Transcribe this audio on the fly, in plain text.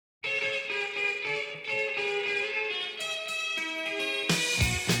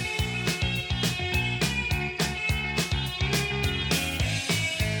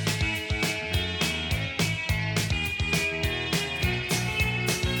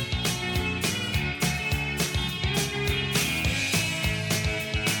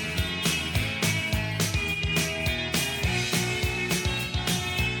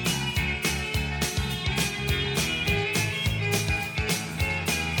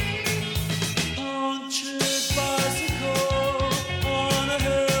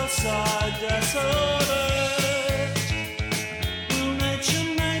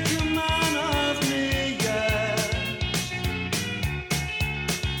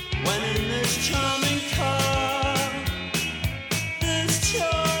when in this charming car, this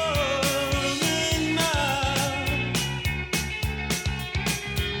charming man.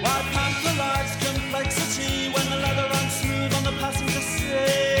 Why pamper life's complexity when the leather runs smooth on the passenger seat?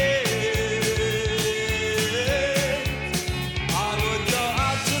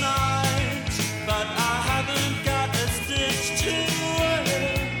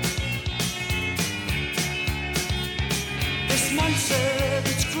 Said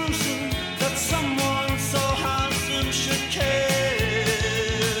it's gruesome that someone so handsome should care.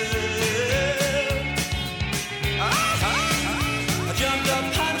 A jumped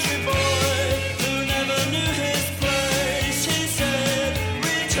up pantry boy who never knew his place. He said,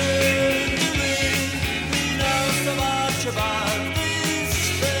 return to me. He knows so much about these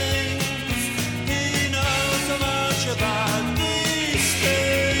things. He knows so much about these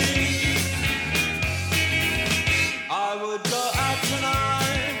things. I would go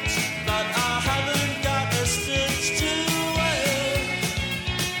tonight, but I haven't got a stitch to wear.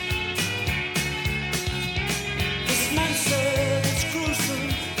 This man said it's gruesome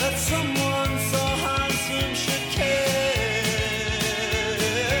that someone so handsome should care.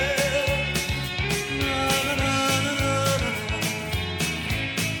 Na, na, na, na, na, na.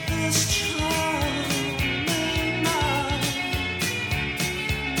 This charming man.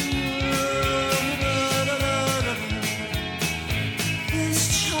 Na, na, na, na, na. This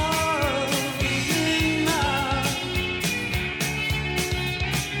charming man.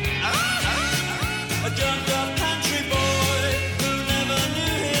 A jumped up country boy who never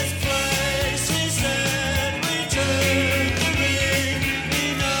knew his place. He said, return to me. He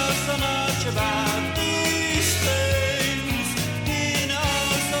knows so much about these things. He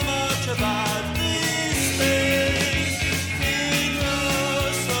knows so much about these things. He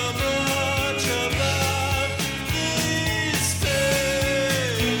knows so much about these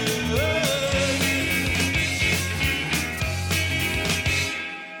things.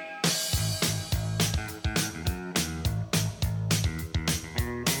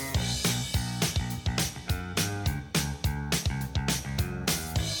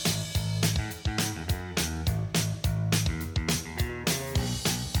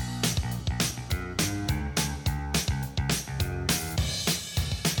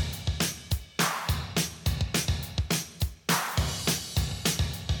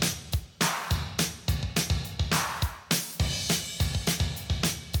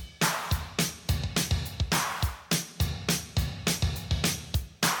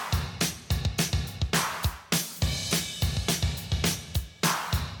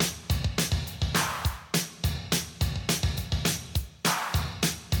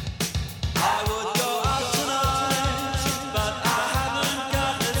 I would go out tonight, but I haven't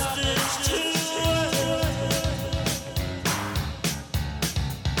got a stitch to wear.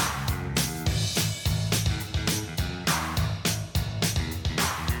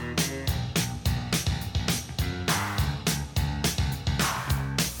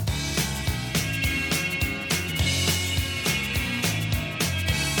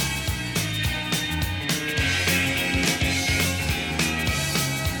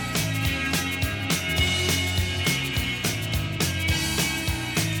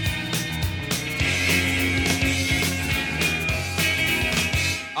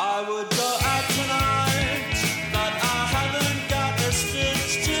 I would go out tonight, but I haven't got a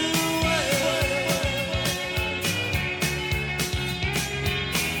stitch to wear.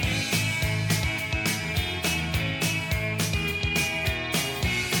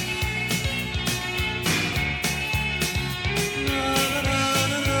 Na, na, na,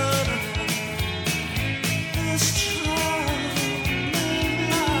 na, na, na. This charming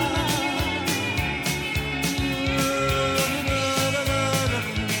man. Na, na, na, na, na.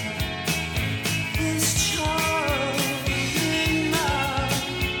 This charming man.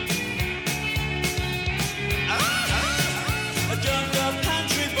 A jumped up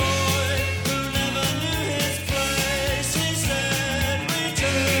country boy who never knew his place. He said,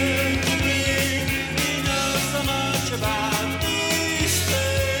 return to me. He knows so much about these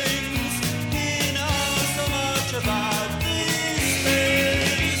things. He knows so much about these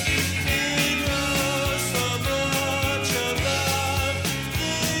things. He knows so much about these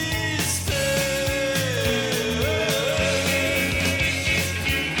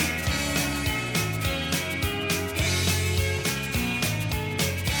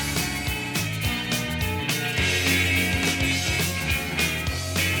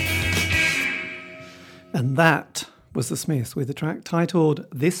And that was The Smiths with the track titled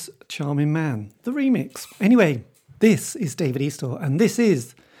This Charming Man, the remix. Anyway, this is David Eastaugh, and this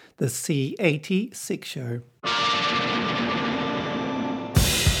is the C86 Show.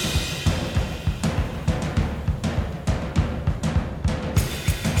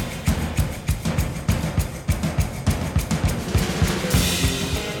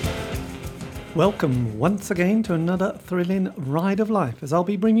 Welcome once again to another thrilling ride of life, as I'll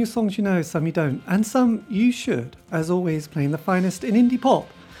be bringing you songs you know, some you don't, and some you should, as always playing the finest in indie pop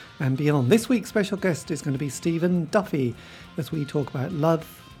and beyond. This week's special guest is going to be Stephen Duffy, as we talk about love,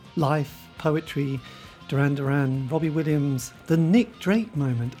 life, poetry, Duran Duran, Robbie Williams, the Nick Drake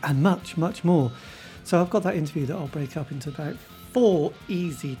moment, and much, much more. So I've got that interview that I'll break up into about 4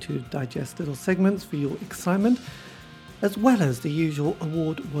 easy to digest little segments for your excitement, as well as the usual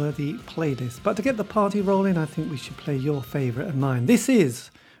award-worthy playlist. But to get the party rolling, I think we should play your favourite and mine. This is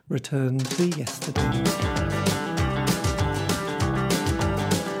Return to Yesterday. It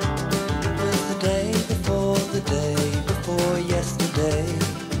was the day before yesterday,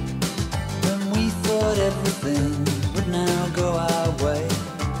 when we thought everything would now go our way.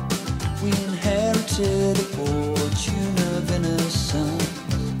 We inherited a fortune of innocence,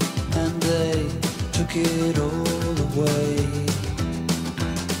 and they took it all away.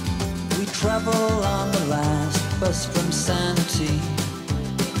 We travel on the last bus from sanity,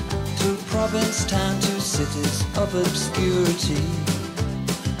 through province town to cities of obscurity.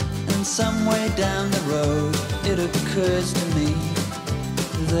 And some way down the road it occurs to me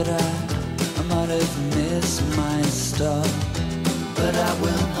that I might have missed my stop. But I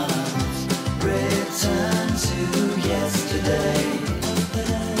will not return to yesterday,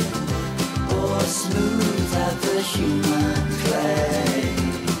 or smooth out the human clay.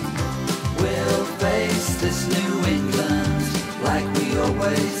 We'll face this New England like we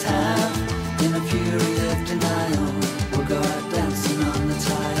always have, in a fury of denial. We'll go out dancing on the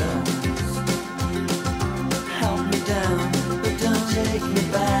tiles. Help me down, but don't take me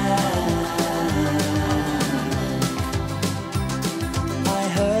back. I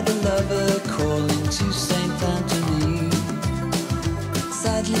heard a lover calling to Saint Anthony,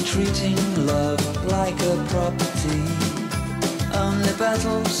 sadly treating love like a property. Only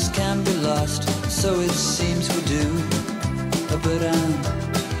battles can be lost, so it seems we do. But I'm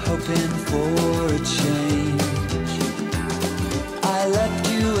hoping for a change. I left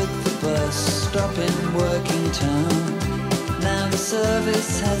you at the bus stop in working town. Now the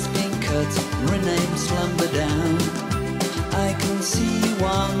service has been cut, renamed Slumber Down. I can see you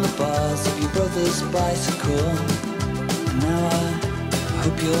on the bars of your brother's bicycle. Now I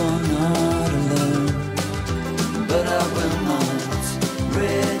hope you're not alone. But I will not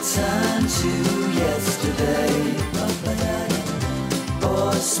return to yesterday,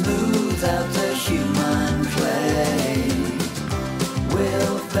 or smooth out the human clay.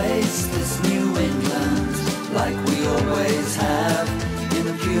 We'll face this New England like we always have, in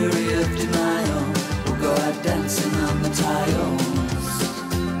a fury of denial. We'll go out dancing on the tiles.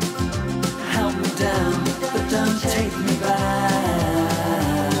 Help me down, but don't take me back.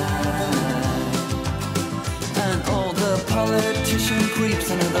 And all the politician creeps,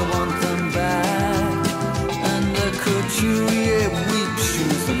 and they want them back. And the couturier weeps,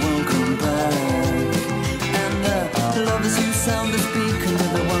 shoes that won't come back. And the lovers who sound the speak, and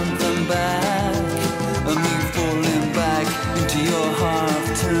they want them back. And me falling back into your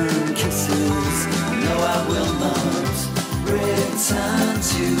half-turned kisses. No, I will not return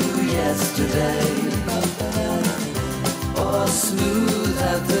to yesterday, or smooth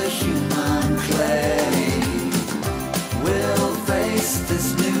out the human clay. We'll face this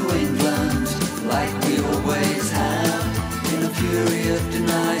New England like we always have, in a fury of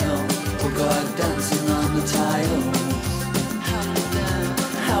denial. We'll go out dancing on the tiles.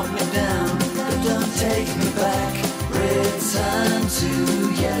 Help me down, but don't take me back. Return to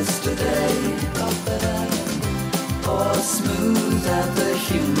yesterday, or smooth out the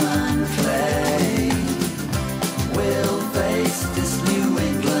human clay. We'll face this New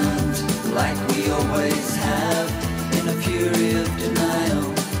England like we always have, in a fury of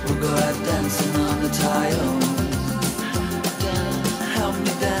denial. We'll go out dancing on the tiles. Help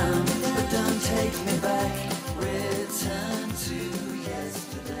me down, but don't take me back. Return to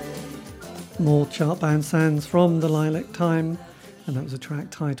yesterday. More chart-bound sounds from the Lilac Time, and that was a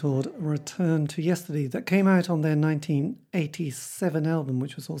track titled Return to Yesterday that came out on their 1987 album,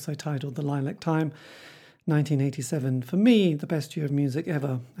 which was also titled The Lilac Time. 1987, for me, the best year of music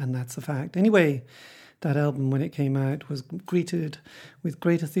ever, and that's a fact. Anyway, that album, when it came out, was greeted with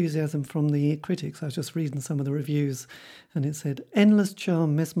great enthusiasm from the critics. I was just reading some of the reviews, and it said, endless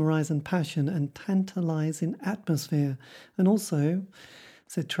charm, mesmerising passion, and tantalising atmosphere. And also,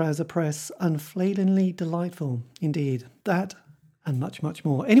 said Trouser Press, unflailingly delightful. Indeed, that and much, much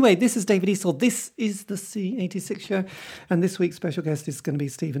more. Anyway, this is David Eastaugh. This is the C86 show. And this week's special guest is going to be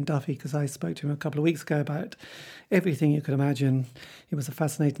Stephen Duffy, because I spoke to him a couple of weeks ago about everything you could imagine. It was a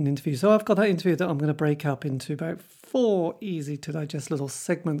fascinating interview. So I've got that interview that I'm going to break up into about 4 easy to digest little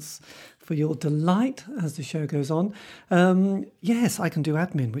segments for your delight as the show goes on. Yes, I can do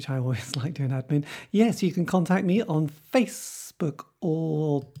admin, which I always like doing admin. Yes, you can contact me on Facebook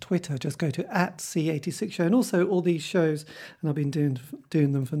or Twitter. Just go to @C86 show. And also all these shows, and I've been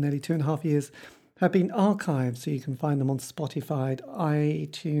doing them for nearly 2.5 years, have been archived, so you can find them on Spotify,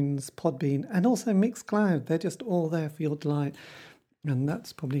 iTunes, Podbean, and also Mixcloud. They're just all there for your delight. And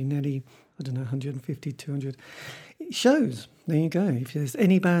that's probably nearly, 150, 200 shows. There you go. If there's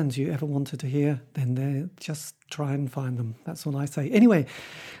any bands you ever wanted to hear, then just try and find them. That's all I say. Anyway,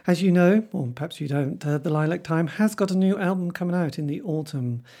 as you know, or perhaps you don't, The Lilac Time has got a new album coming out in the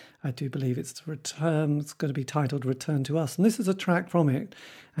autumn. I do believe it's going to be titled Return to Us. And this is a track from it,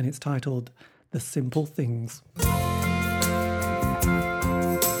 and it's titled The Simple Things.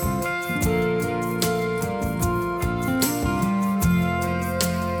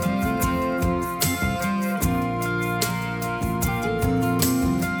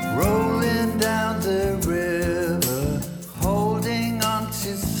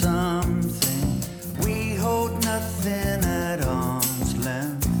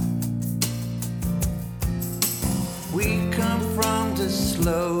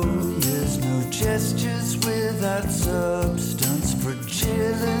 Slow years, no gestures without substance.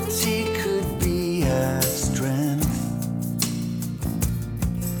 Fragility could be our strength.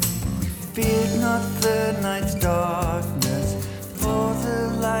 We feared not the night's darkness, for the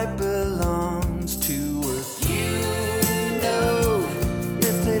light belongs to us. You know,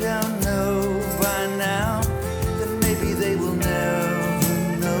 if they don't know by now, then maybe they will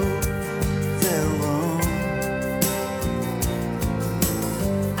never know they're wrong.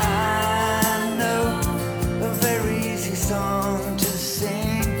 Song to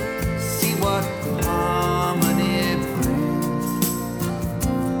sing, see what harmony brings.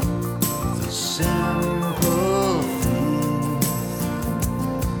 The simple things,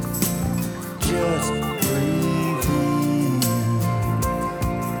 just breathe in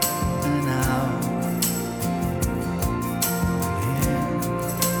and out.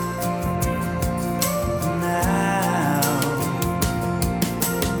 Now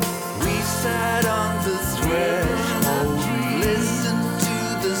we sat on the threshold. Listen to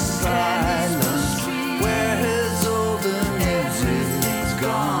the silence. Where has all the music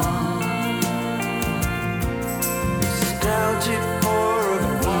gone? Nostalgic for a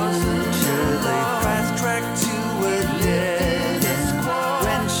future, they fast track to a dead end.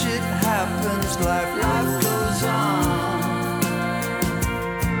 When shit happens, life goes on.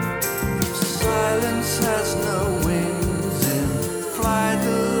 Silence has no wings, and fly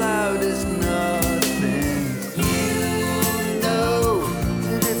the loudest nothing.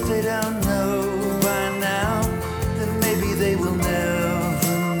 They don't know by now, then maybe they will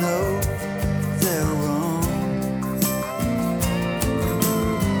never know they're wrong.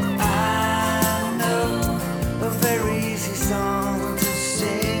 I know a very easy song to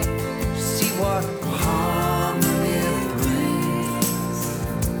sing, see what harmony it brings.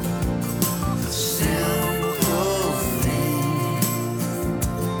 The simple thing,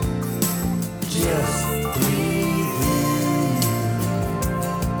 just breathe in.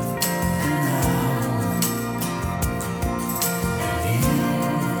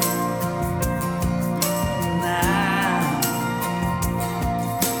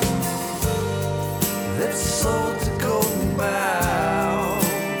 Sold to golden bow.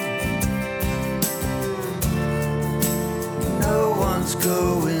 No one's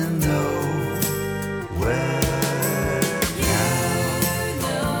going nowhere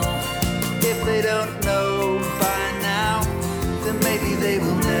now. If they don't know by now, then maybe they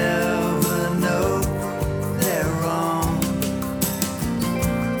will never know they're wrong.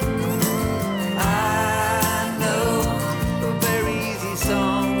 I know a very easy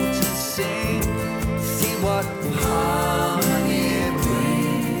song to sing, what harmony it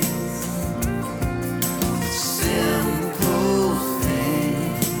brings. Simple thing,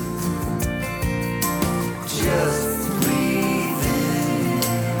 just breathe in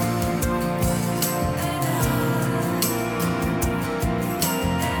and out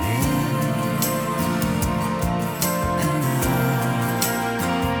and in.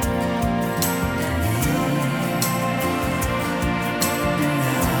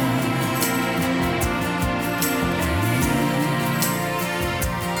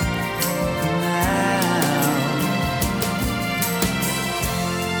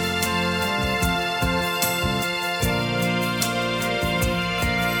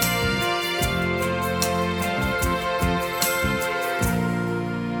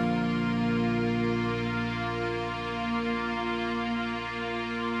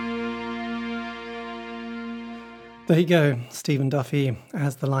 There you go, Stephen Duffy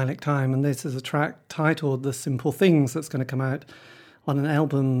as the Lilac Time, and this is a track titled The Simple Things that's going to come out on an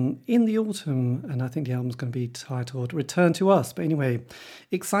album in the autumn, and I think the album's going to be titled Return to Us. But anyway,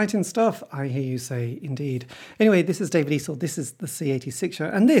 exciting stuff, I hear you say, indeed. Anyway, this is David Eastaugh, this is the C86 show,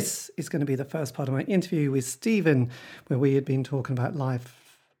 and this is going to be the first part of my interview with Stephen, where we had been talking about life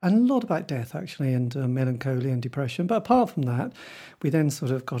and a lot about death, actually, and melancholy and depression. But apart from that, we then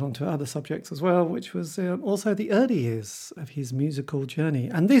sort of got onto other subjects as well, which was also the early years of his musical journey.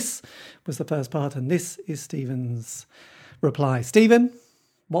 And this was the first part, and this is Stephen's reply. Stephen,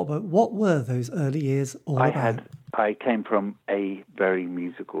 what were those early years all about? I came from a very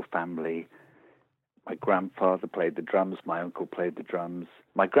musical family. My grandfather played the drums. My uncle played the drums.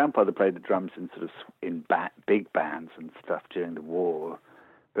 My grandfather played the drums in big bands and stuff during the war.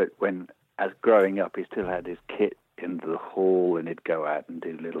 But as growing up, he still had his kit in the hall, and he'd go out and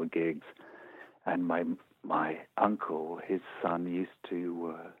do little gigs. And my uncle, his son, used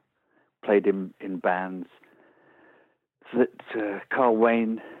to played him in bands. That Carl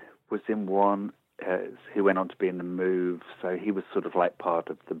Wayne was in one. He went on to be in the Move, so he was sort of like part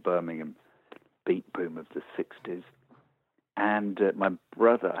of the Birmingham beat boom of the '60s. And my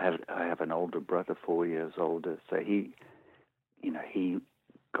brother, I have an older brother, 4 years older, so he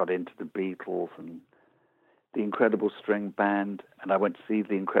got into the Beatles and the Incredible String Band, and I went to see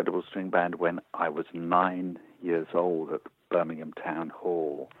the Incredible String Band when I was 9 years old at Birmingham Town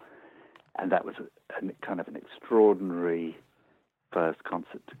Hall, and that was kind of an extraordinary first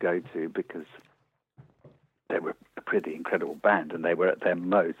concert to go to because they were a pretty incredible band, and they were at their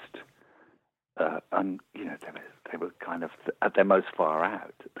most, they were kind of at their most far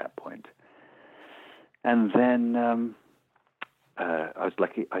out at that point. And then I was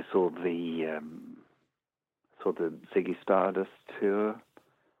lucky. I saw the Ziggy Stardust tour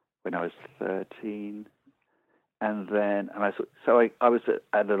when I was 13, and I was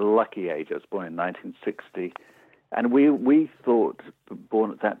at a lucky age. I was born in 1960, and we thought, born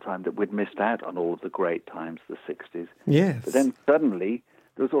at that time, that we'd missed out on all of the great times of the '60s. Yes. But then suddenly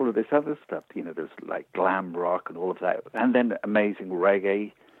there was all of this other stuff. There was like glam rock and all of that, and then amazing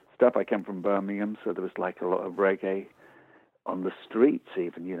reggae stuff. I came from Birmingham, so there was like a lot of reggae on the streets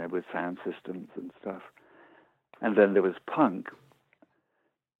even, with sound systems and stuff. And then there was punk.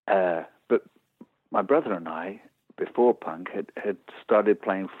 But my brother and I, before punk, had started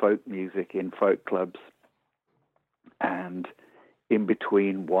playing folk music in folk clubs and in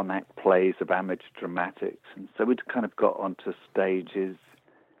between one-act plays of amateur dramatics. And so we'd kind of got onto stages,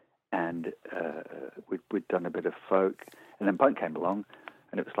 and we'd done a bit of folk. And then punk came along,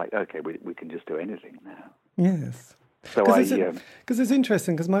 and it was like, okay, we can just do anything now. Yes. So because it's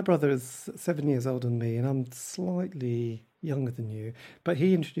interesting, because my brother is 7 years older than me, and I'm slightly younger than you, but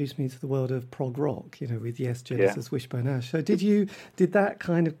he introduced me to the world of prog rock, with Yes, Genesis, Wishbone Ash. So did that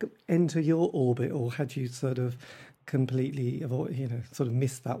kind of enter your orbit, or had you sort of completely sort of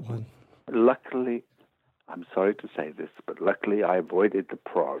missed that one? Luckily, I'm sorry to say this, but luckily I avoided the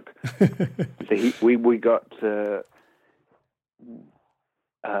prog. we got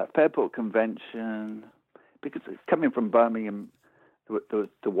Fairport Convention. Because coming from Birmingham, there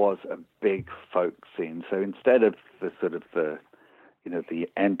was a big folk scene. So instead of the sort of the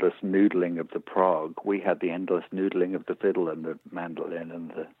endless noodling of the prog, we had the endless noodling of the fiddle and the mandolin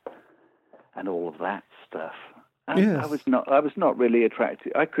and all of that stuff. And yes. I was not really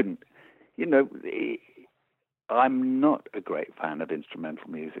attracted. I couldn't, I'm not a great fan of instrumental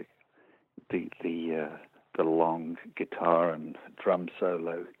music. The long guitar and drum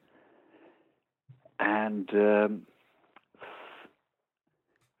solo. And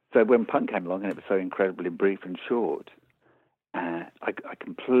so when punk came along, and it was so incredibly brief and short, I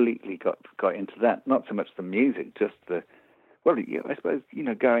completely got into that. Not so much the music, just I suppose,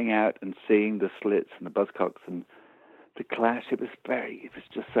 going out and seeing the Slits and the Buzzcocks and the Clash. It was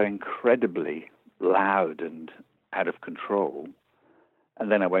just so incredibly loud and out of control.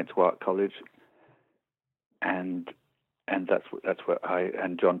 And then I went to art college, and that's where I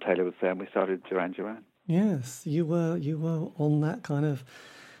and John Taylor was there, and we started Duran Duran. Yes, you were on that kind of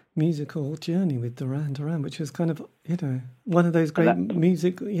musical journey with Duran Duran, which was kind of one of those great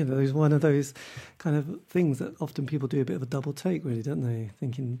music. One of those kind of things that often people do a bit of a double take, really, don't they?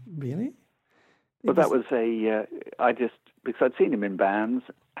 Thinking, really? That was because I'd seen him in bands,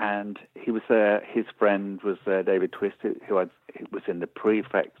 and he was there. His friend was there, David Twisted, who was in the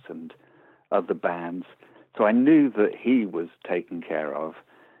Prefects and other bands. So I knew that he was taken care of,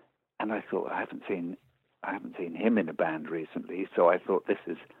 and I thought, I haven't seen him in a band recently. So I thought,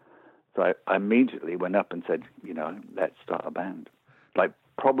 So I immediately went up and said, let's start a band. Like,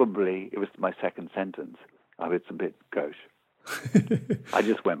 probably it was my second sentence. Oh, it's a bit gauche. I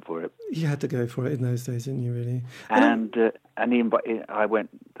just went for it. You had to go for it in those days, didn't you, really? And I went,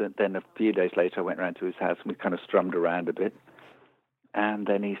 then a few days later, I went round to his house and we kind of strummed around a bit. And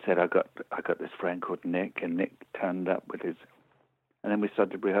then he said, I got this friend called Nick, and Nick turned up with his, and then we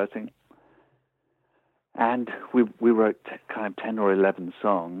started rehearsing. And we wrote kind of 10 or 11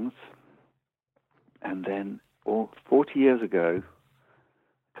 songs. And then 40 years ago,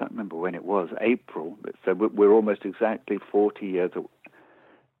 I can't remember when it was, April, so we're almost exactly 40 years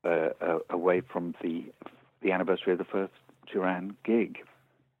away from the anniversary of the first Duran gig.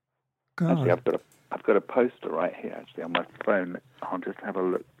 God. Actually, I've got a poster right here, actually, on my phone. I'll just have a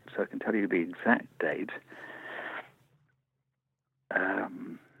look so I can tell you the exact date.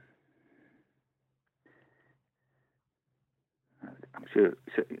 I'm sure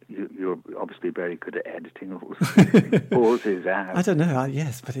you're obviously very good at editing all pauses out. I don't know.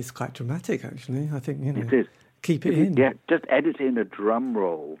 Yes, but it's quite dramatic, actually. I think, It is. keep it in. Yeah, just edit in a drum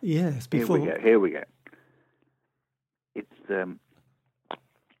roll. Yes, before. Here we go. It's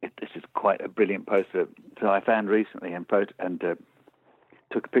this is quite a brilliant poster that I found recently and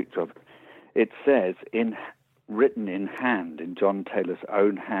took a picture of. It says written in hand, in John Taylor's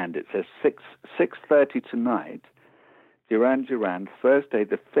own hand. It says 6:30 tonight. Duran Duran, Thursday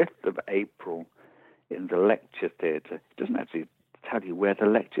the 5th of April in the Lecture Theatre. It doesn't actually tell you where the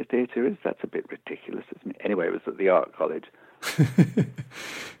Lecture Theatre is. That's a bit ridiculous, isn't it? Anyway, it was at the Art College.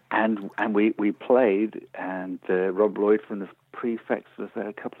 and we played, and Rob Lloyd from the prefects was there,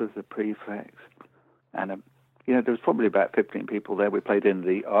 a couple of the prefects. And, there was probably about 15 people there. We played in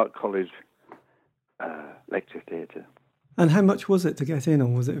the Art College Lecture Theatre. And how much was it to get in, or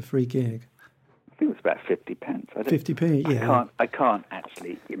was it a free gig? I think it was about 50 pence. 50p, yeah. I can't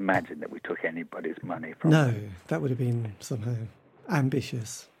actually imagine that we took anybody's money from No, that would have been somehow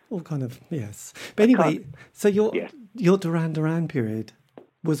ambitious. All kind of, yes. But anyway, so your Duran Duran period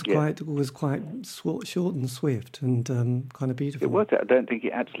was quite short and swift and kind of beautiful. It was. I don't think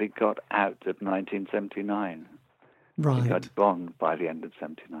it actually got out of 1979. Right. It got gone by the end of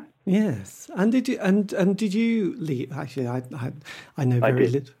 79. Yes. And did you and did you leave? Actually, I know very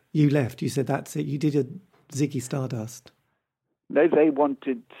little. You left. You said that's it. You did a Ziggy Stardust. No, they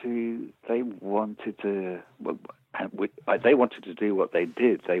wanted to. Well, they wanted to do what they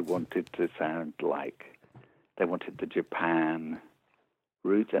did. They wanted to sound like. They wanted the Japan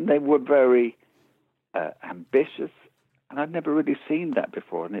roots, and they were very ambitious. And I'd never really seen that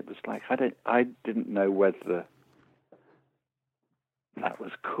before, and it was like I didn't know whether that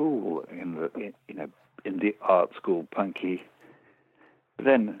was cool in the art school punky. But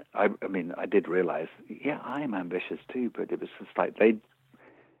then I did realize, I'm ambitious too. But it was just like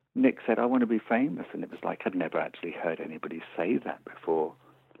Nick said, I want to be famous, and it was like I'd never actually heard anybody say that before.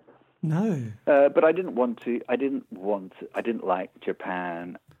 No. But I didn't want to. I didn't like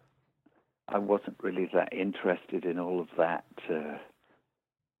Japan. I wasn't really that interested in all of that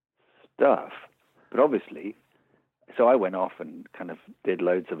stuff. But obviously, so I went off and kind of did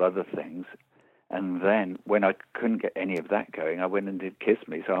loads of other things. And then when I couldn't get any of that going, I went and did Kiss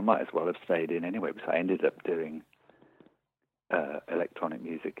Me. So I might as well have stayed in anyway, because I ended up doing electronic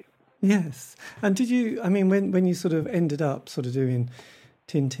music. Yes. And did you, when you sort of ended up sort of doing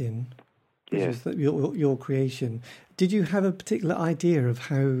Tintin, which was your creation, did you have a particular idea of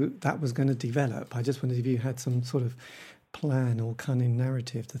how that was going to develop? I just wondered if you had some sort of plan or cunning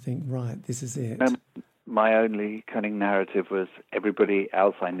narrative to think, right, this is it. My only cunning narrative was everybody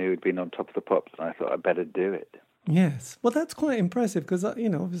else I knew had been on Top of the Pops, and I thought I'd better do it. Yes. Well, that's quite impressive because,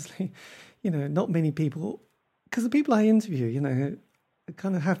 obviously, not many people, because the people I interview,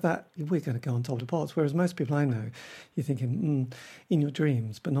 kind of have that, we're going to go on Top of the Pops, whereas most people I know, you're thinking, in your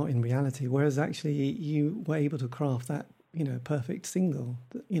dreams, but not in reality, whereas actually you were able to craft that, perfect single,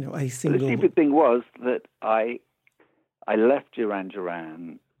 a single. The stupid thing was that I left Duran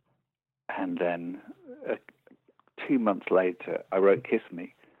Duran, and then 2 months later, I wrote Kiss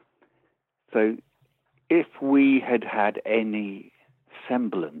Me. So if we had had any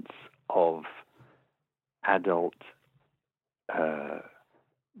semblance of adult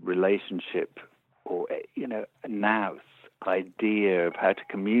relationship or, a nous idea of how to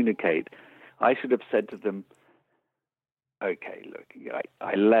communicate, I should have said to them, okay, look,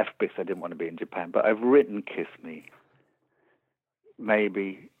 I left because I didn't want to be in Japan, but I've written Kiss Me.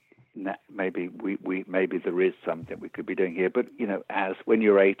 Maybe there is something we could be doing here. But, as when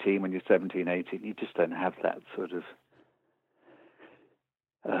you're 18, when you're 17, 18, you just don't have that sort of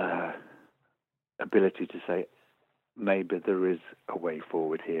ability to say, maybe there is a way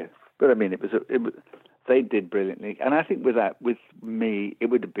forward here. But, it was They did brilliantly, and I think with me, it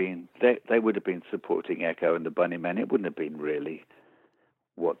would have been they would have been supporting Echo and the Bunnymen. It wouldn't have been really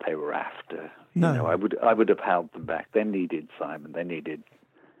what they were after. No. You know, I would have held them back. They needed Simon. They needed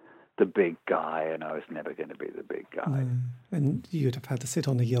the big guy, and I was never going to be the big guy. No. And you'd have had to sit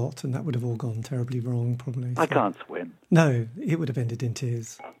on a yacht, and that would have all gone terribly wrong, probably. I So- can't swim. No, it would have ended in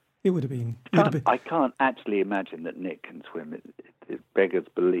tears. It would have been. I can't actually imagine that Nick can swim. It beggars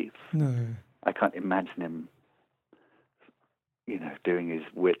belief. No. I can't imagine him, doing his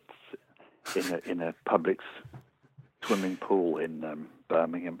wits in a public swimming pool in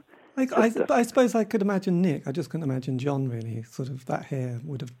Birmingham. I suppose I could imagine Nick. I just couldn't imagine John, really. Sort of that hair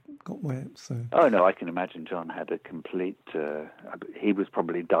would have got wet. So. Oh, no, I can imagine John had a complete... he was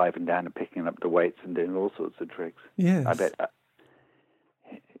probably diving down and picking up the weights and doing all sorts of tricks. Yes. I bet...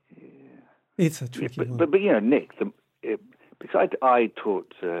 It's a tricky one. But Nick... because I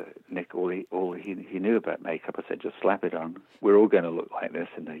taught Nick all he knew about makeup. I said, just slap it on. We're all going to look like this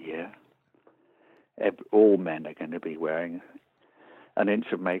in a year. All men are going to be wearing an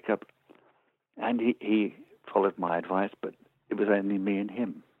inch of makeup. And he followed my advice, but it was only me and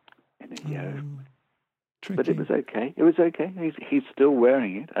him in a year. Tricky. But it was okay. It was okay. He's still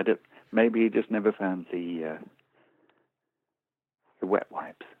wearing it. Maybe he just never found the wet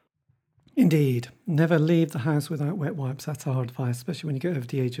wipes. Indeed. Never leave the house without wet wipes. That's our advice, especially when you get over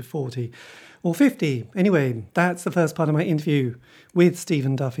the age of 40 or 50. Anyway, that's the first part of my interview with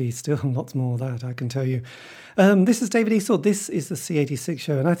Stephen Duffy. Still lots more of that, I can tell you. This is David Eastaugh. This is the C86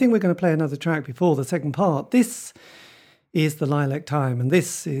 show. And I think we're going to play another track before the second part. This is the Lilac Time, and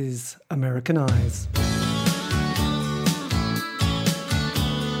this is American Eyes.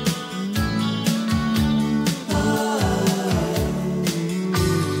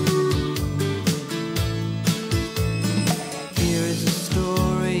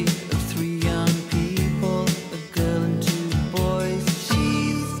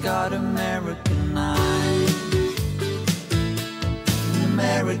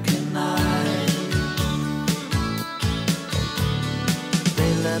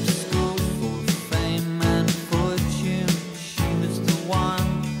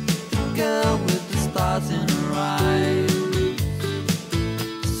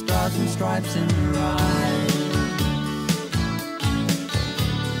 Stripes in her eyes.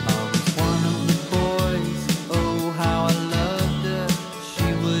 I was one of the boys. Oh, how I loved her. She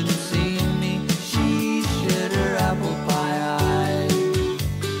wouldn't see me. She shut her apple pie eyes.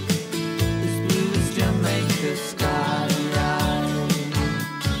 As blue as Jamaica sky.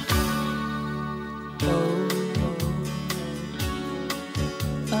 Oh,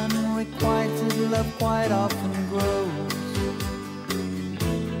 unrequited love quite often grows.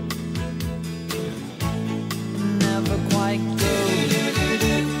 Quite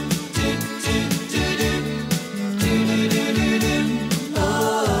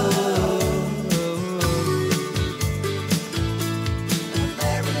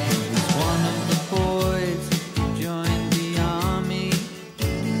one of the boys who joined the army,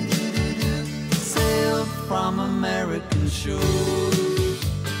 sailed from American shores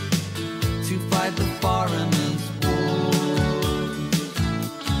to fight the foreigners' war.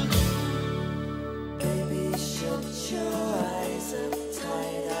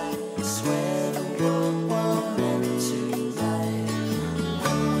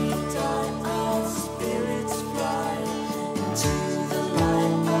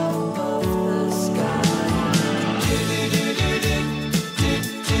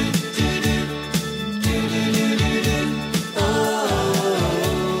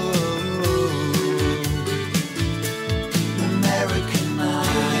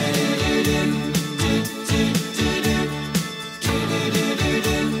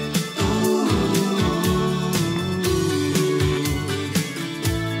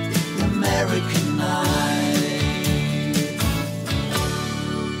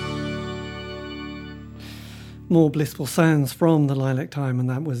 More blissful sounds from the Lilac Time, and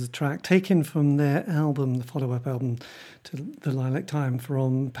that was a track taken from their album, the follow-up album to the Lilac Time,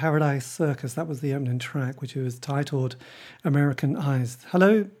 from Paradise Circus. That was the opening track, which was titled American Eyes.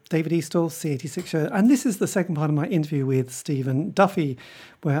 Hello, David Eastaugh, C86 show, and this is the second part of my interview with Stephen Duffy,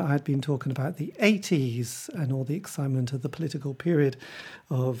 where I'd been talking about the 80s and all the excitement of the political period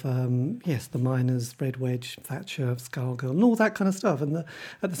of, the miners, Red Wedge, Thatcher, Scargill, and all that kind of stuff. And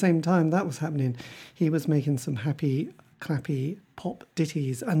at the same time that was happening, he was making some happy, clappy pop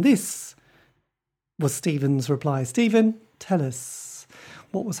ditties. And this was Stephen's reply. Stephen, tell us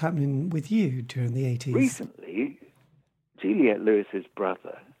what was happening with you during the 80s. Recently, Juliette Lewis's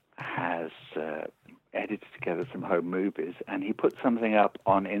brother has edited together some home movies, and he put something up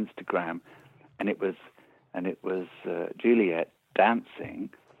on Instagram and it was Juliet dancing,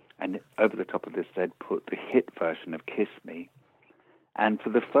 and over the top of this they'd put the hit version of "Kiss Me," and for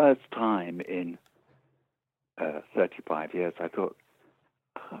the first time in 35 years, I thought,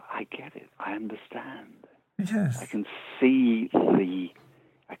 oh, I get it, I understand. Yes. I can see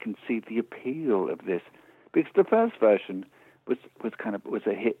the appeal of this, because the first version was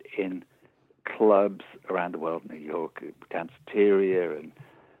a hit in clubs around the world, New York, Danceteria,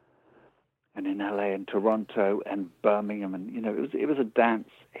 and in LA and Toronto and Birmingham, and it was a dance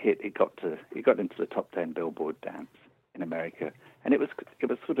hit. It got into the top 10 Billboard dance in America, and it was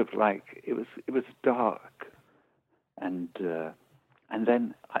sort of like it was dark, and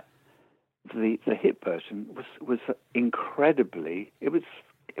then the hit version was incredibly. It was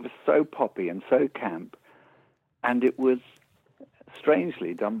so poppy and so camp, and it was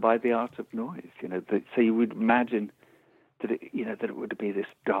strangely done by the Art of Noise. So you would imagine that it would be this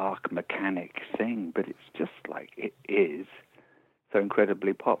dark mechanic thing, but it's just like it is so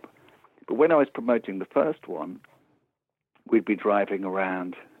incredibly pop. But when I was promoting the first one, we'd be driving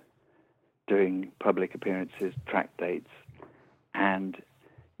around doing public appearances, track dates, and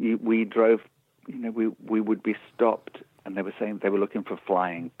we drove. We would be stopped, and they were saying they were looking for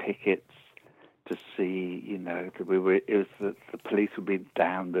flying pickets to see, that the police would be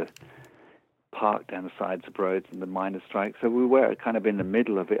parked down the sides of roads and the miners' strike. So we were kind of in the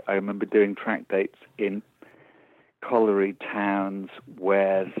middle of it. I remember doing track dates in colliery towns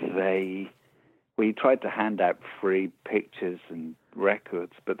where we tried to hand out free pictures and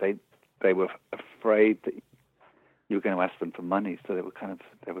records, but they were afraid that you were going to ask them for money, so they were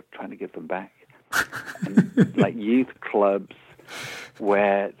trying to give them back. And like youth clubs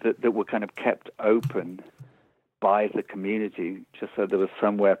that were kind of kept open by the community, just so there was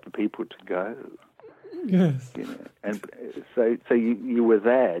somewhere for people to go. Yes. And so you were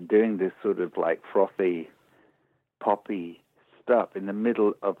there doing this sort of like frothy, poppy stuff in the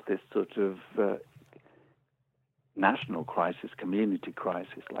middle of this sort of national crisis, community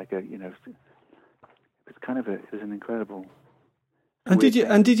crisis, like it was an incredible. And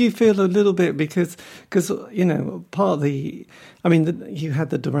did you feel a little bit because part of you had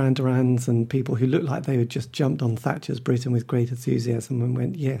the Duran Durans and people who looked like they had just jumped on Thatcher's Britain with great enthusiasm and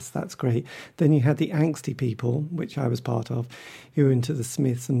went, yes, that's great. Then you had the angsty people, which I was part of, who were into the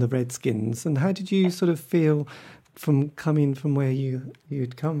Smiths and the Redskins. And how did you sort of feel from coming from where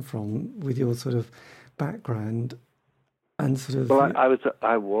you'd come from with your sort of background and sort of? Well, I was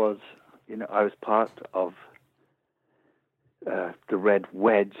part of the Red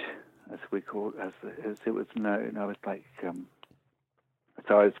Wedge, as it was known. I was like, so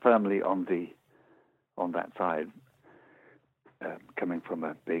I was firmly on that side, coming from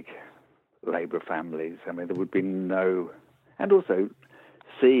a big Labour families. I mean, there would be and also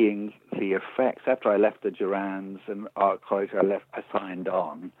seeing the effects after I left the Durans and Art College. I signed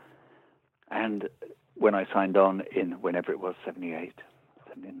on, and when I signed on in whenever it was 78,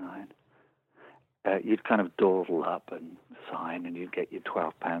 79. You'd kind of dawdle up and sign, and you'd get your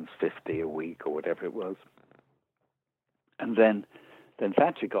 £12.50 a week or whatever it was. And then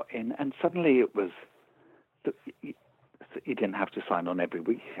Thatcher got in, and suddenly it was you didn't have to sign on every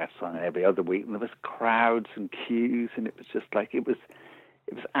week; you had to sign on every other week. And there was crowds and queues, and it was just like it was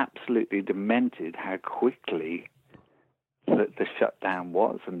absolutely demented how quickly the shutdown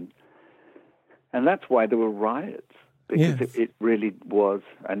was, and that's why there were riots. Because yes. it really was,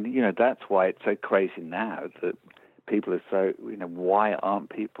 and that's why it's so crazy now that people are so, why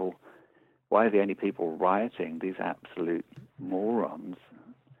are the only people rioting, these absolute morons,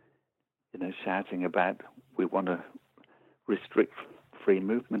 shouting about we want to restrict free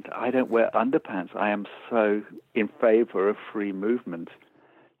movement. I don't wear underpants. I am so in favor of free movement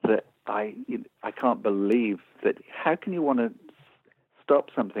that I can't believe that. How can you want to stop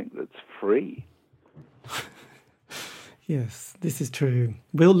something that's free? Yes, this is true.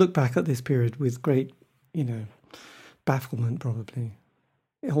 We'll look back at this period with great, bafflement, probably,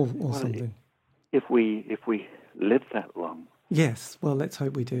 or something. If we live that long. Yes. Well, let's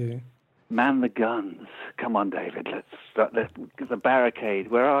hope we do. Man the guns. Come on, David. Let's start the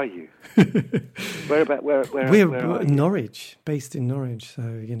barricade. Where are you? Where We're Norwich, based in Norwich,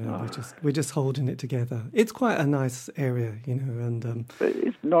 so we're just holding it together. It's quite a nice area, and but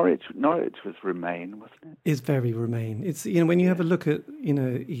it's Norwich was Remain, wasn't it? It's very Remain. It's when you have a look at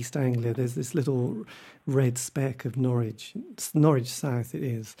East Anglia, there's this little red speck of Norwich. It's Norwich South, it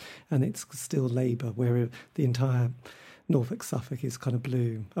is, and it's still Labour, where the entire Norfolk, Suffolk is kind of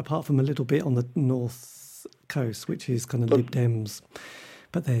blue, apart from a little bit on the north coast, which is kind of Lib Dems.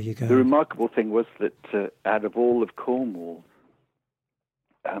 But there you go. The remarkable thing was that out of all of Cornwall,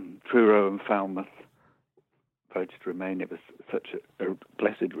 Truro and Falmouth voted to remain. It was such a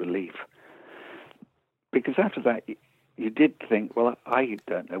blessed relief. Because after that, you did think, well, I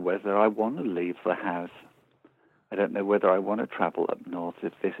don't know whether I want to leave the house. I don't know whether I want to travel up north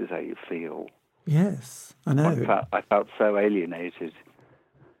if this is how you feel. Yes, I know. I felt so alienated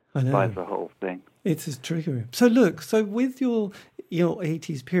I know. by the whole thing. It's true. So look, with your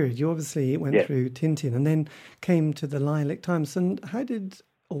 80s period, you obviously went through Tintin and then came to the Lilac Times. And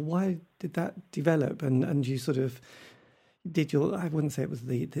why did that develop? And you sort of did I wouldn't say it was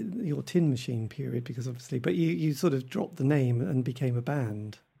your Tin Machine period, because obviously, but you sort of dropped the name and became a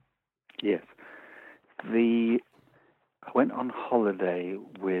band. Yes. I went on holiday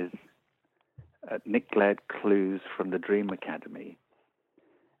with Nick Glad-Clues from the Dream Academy,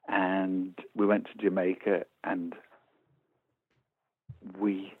 and we went to Jamaica, and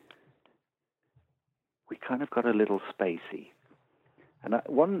we kind of got a little spacey. And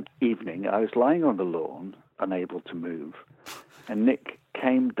one evening, I was lying on the lawn, unable to move, and Nick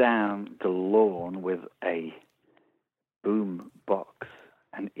came down the lawn with a boom box,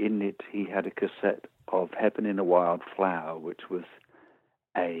 and in it he had a cassette of Heaven in a Wild Flower, which was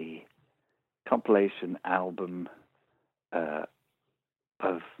a compilation album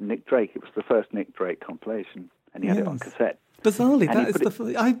of Nick Drake. It was the first Nick Drake compilation, and he had it on cassette. Bizarrely,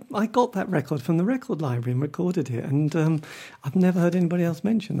 I got that record from the record library and recorded it, and I've never heard anybody else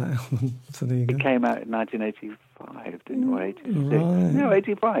mention that album. So there you go. It came out in 1985, didn't it? Or 86? Right. No,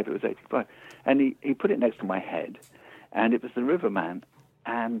 85. It was 85. And he put it next to my head, and it was the Riverman.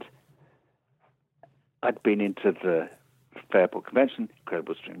 And I'd been into the Fairport Convention,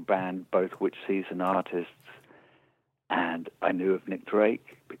 Incredible String Band, both which season artists, and I knew of Nick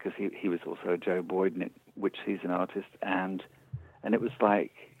Drake because he was also a Joe Boyd which season artist, and it was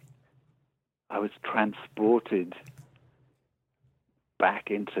like I was transported back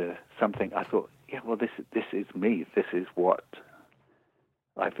into something. I thought, yeah, well, this is me. This is what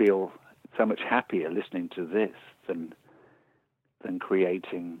I feel so much happier listening to this than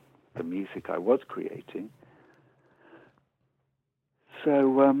creating the music I was creating.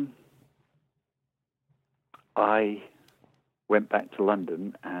 So I went back to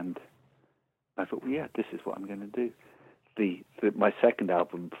London, and I thought, well, yeah, this is what I'm going to do. My second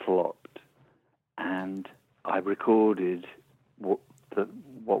album flopped, and I recorded what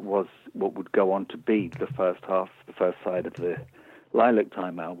would go on to be the first side of the Lilac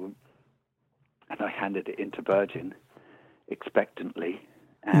Time album, and I handed it into Virgin expectantly,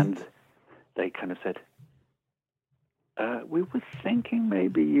 and they kind of said, we were thinking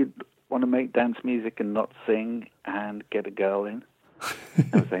maybe you'd want to make dance music and not sing and get a girl in.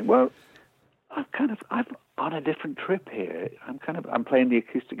 I was saying, well, I'm on a different trip here. I'm playing the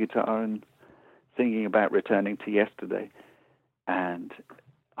acoustic guitar and thinking about returning to yesterday. And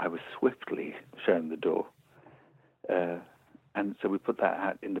I was swiftly shown the door. And so we put that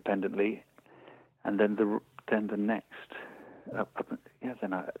out independently. And then the next,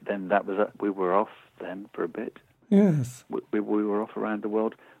 then that was we were off then for a bit. Yes. We were off around the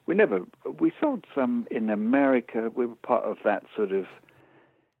world. We sold some in America. We were part of that sort of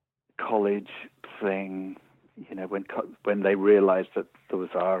college thing, when they realized that there was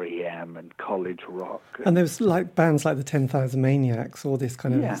REM and college rock. And there was like bands like the 10,000 Maniacs, or this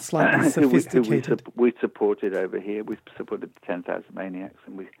kind of slightly sophisticated. we supported over here. We supported the 10,000 Maniacs,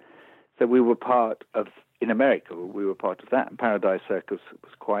 and we were part of, in America, we were part of that. And Paradise Circus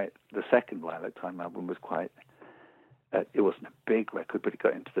was quite, the second Lilac Time album was quite, it wasn't a big record, but it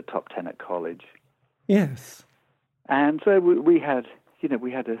got into the top 10 at college. Yes. And so we had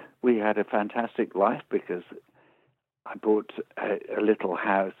a fantastic life, because I bought a little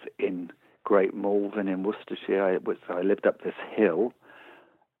house in Great Malvern in Worcestershire. I lived up this hill,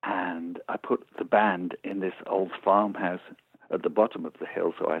 and I put the band in this old farmhouse at the bottom of the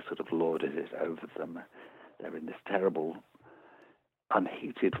hill, so I sort of lorded it over them. They're in this terrible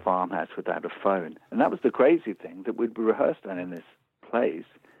unheated farmhouse without a phone. And that was the crazy thing, that we'd rehearse down in this place,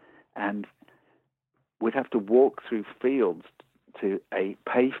 and we'd have to walk through fields to a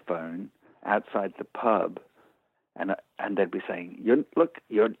payphone outside the pub, and they'd be saying,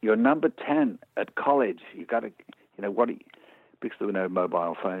 you're number 10 at college. You got to, because there were no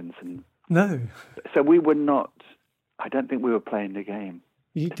mobile phones. And no. So we were not, I don't think we were playing the game.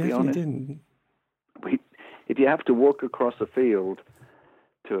 You definitely didn't. If you have to walk across a field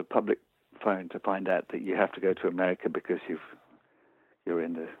to a public phone to find out that you have to go to America because you're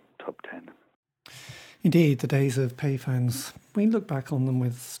in the top 10. Indeed, the days of payphones, we look back on them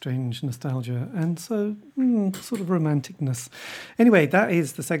with strange nostalgia and so sort of romanticness. Anyway, that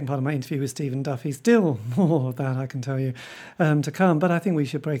is the second part of my interview with Stephen Duffy. Still more of that, I can tell you, to come. But I think we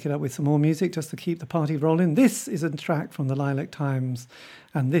should break it up with some more music just to keep the party rolling. This is a track from the Lilac Times,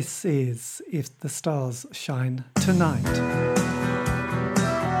 and this is If the Stars Shine Tonight.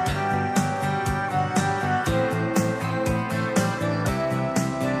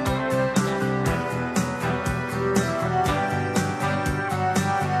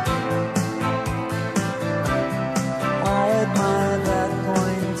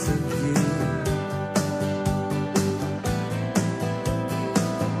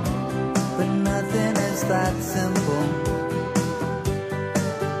 That simple.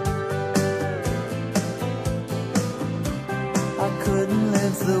 I couldn't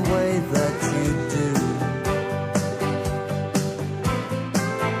live the way that you do.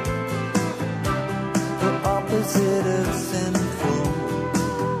 The opposite of sinful.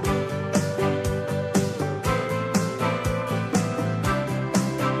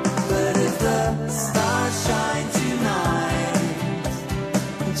 But if the stars shine tonight,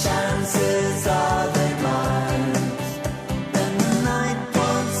 chances are they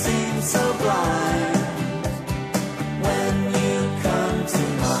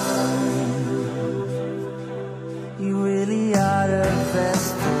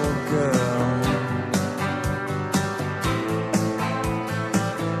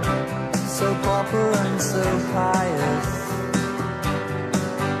and so pious.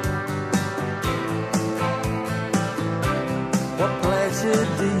 What pleasure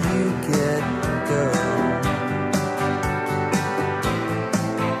do you get, girl?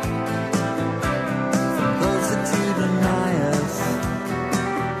 From those that you deny us.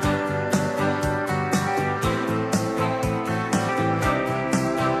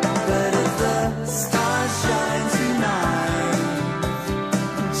 But if the stars shine tonight,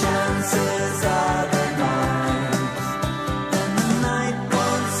 chances are they might, and the night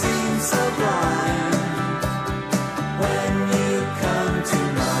won't seem so blind when you come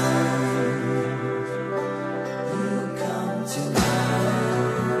tonight. You come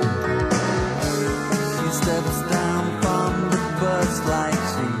tonight. She steps down from the bus like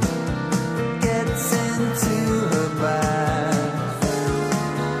she gets into her bag.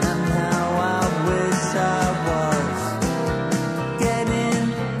 And how I wish I was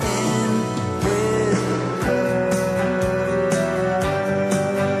getting in with her.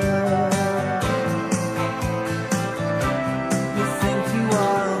 You think you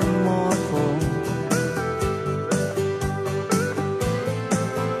are immortal,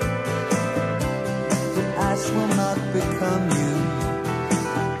 but ash will not become you.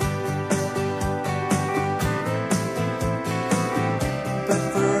 But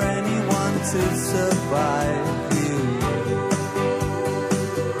for anyone to survive you,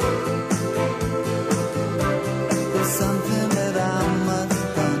 there's something that I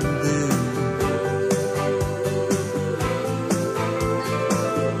must undo.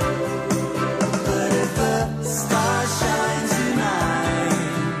 But if the stars shine tonight,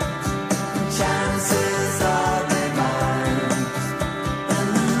 chances are they might, and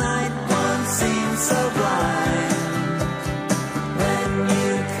the night won't seem so blind when you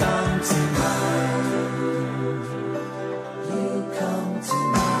come tonight. You come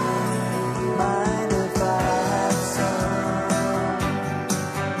tonight. Mind if I have some?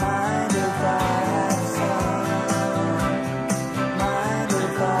 Mind if I have some? Mind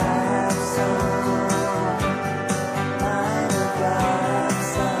if I have some? Mind if I have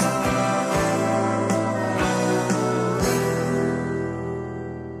some?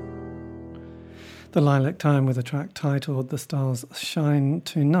 The Lilac Time with a track titled The Stars Shine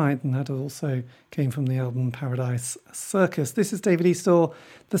Tonight, and that also came from the album Paradise Circus. This is David Eastaugh,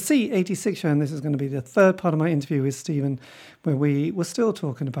 the C86 show, and this is going to be the third part of my interview with Stephen, where we were still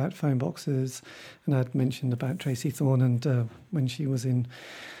talking about phone boxes, and I'd mentioned about Tracy Thorne and when she was in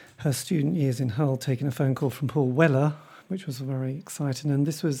her student years in Hull, taking a phone call from Paul Weller, which was very exciting. And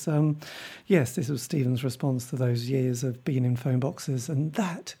this was, this was Stephen's response to those years of being in phone boxes and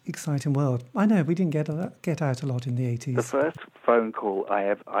that exciting world. I know we didn't get out a lot in the 80s. The first phone call I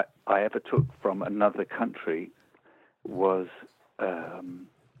ever took from another country was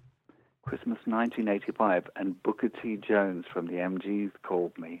Christmas 1985, and Booker T. Jones from the MGs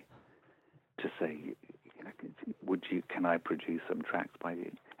called me to say, can I produce some tracks by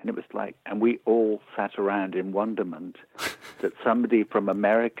you? And it was like, and we all sat around in wonderment that somebody from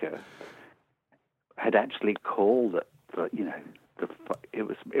America had actually called it. It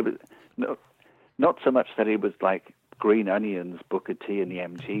was not so much that it was like Green Onions, Booker T, and the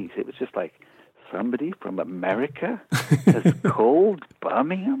MGs. It was just like somebody from America has called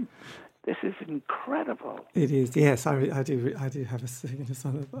Birmingham. This is incredible. It is, yes. I do have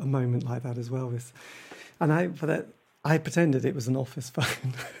a moment like that as well. I pretended it was an office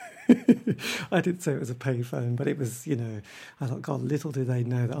phone. I didn't say it was a pay phone, but it was, I thought, God, little do they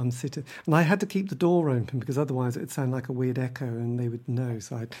know that I'm sitting. And I had to keep the door open because otherwise it would sound like a weird echo and they would know.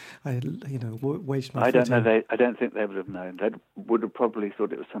 So I waged my I don't footing. know. I don't think they would have known. They would have probably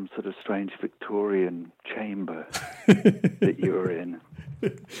thought it was some sort of strange Victorian chamber that you were in.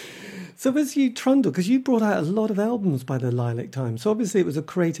 So as you trundle, because you brought out a lot of albums by the Lilac Time, so obviously it was a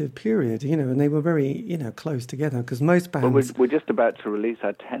creative period, and they were very, close together, because most bands... Well, we're just about to release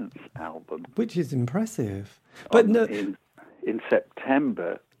our 10th album. Which is impressive. But in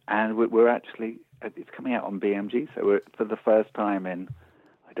September, and we're actually... It's coming out on BMG, so we're, for the first time in,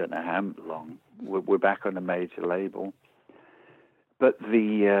 I don't know how long, we're back on a major label. But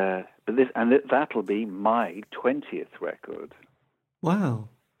that'll be my 20th record. Wow.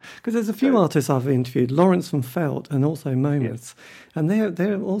 Because there's a few artists I've interviewed, Lawrence von Felt and also Momus, and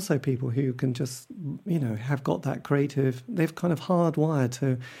they're also people who can just, have got that creative, they've kind of hardwired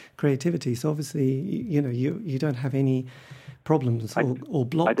to creativity. So obviously, you don't have any problems or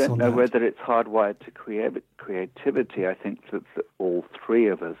blocks on that. I don't know whether it's hardwired to creativity. I think that all three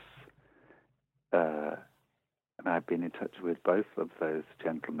of us, and I've been in touch with both of those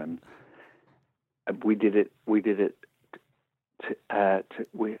gentlemen, we did it as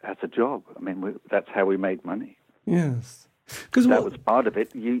a job. I mean, that's how we made money. Yes, because that was part of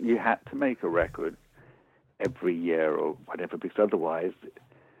it. You had to make a record every year or whatever, because otherwise,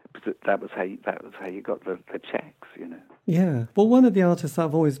 that was how you got the checks. Yeah. Well, one of the artists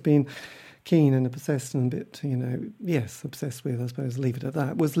I've always been keen and obsessed and a bit, obsessed with, I suppose, leave it at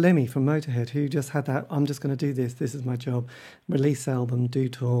that, was Lemmy from Motorhead, who just had that, I'm just going to do this is my job, release album, do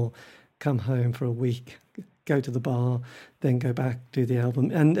tour, come home for a week, go to the bar, then go back, do the album.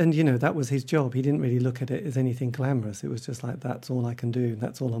 And that was his job. He didn't really look at it as anything glamorous. It was just like, that's all I can do.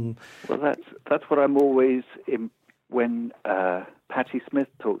 That's all I'm... Well, that's what I'm always... when Patti Smith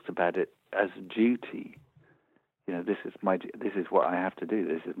talks about it as duty, this is what I have to do.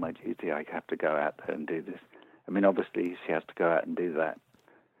 This is my duty. I have to go out there and do this. I mean, obviously, she has to go out and do that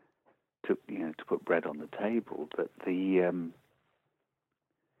to put bread on the table. But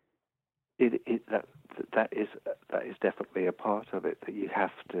that is definitely a part of it, that you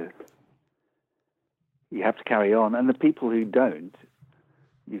have to carry on. And the people who don't,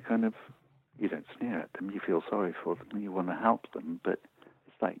 you don't sneer at them. You feel sorry for them. You want to help them, but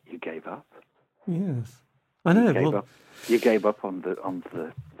it's like you gave up. Yes, I know. You gave up on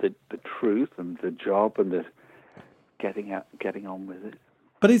the truth and the job and the getting on with it.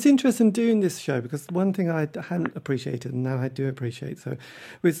 But it's interesting doing this show, because one thing I hadn't appreciated and now I do appreciate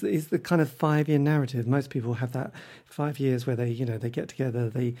is the kind of 5-year narrative. Most people have that 5 years where they get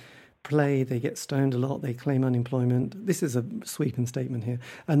together, they play, they get stoned a lot, they claim unemployment. This is a sweeping statement here.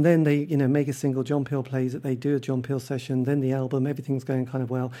 And then they, make a single. John Peel plays it, they do a John Peel session, then the album, everything's going kind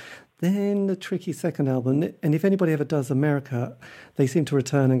of well. Then the tricky second album, and if anybody ever does America, they seem to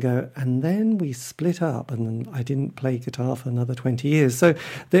return and go, and then we split up, and then I didn't play guitar for another 20 years. So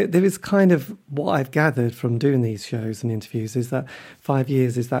there is kind of what I've gathered from doing these shows and interviews is that 5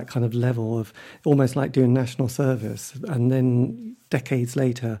 years is that kind of level of almost like doing national service, and then decades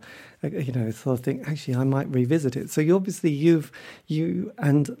later, sort of think, actually, I might revisit it. So you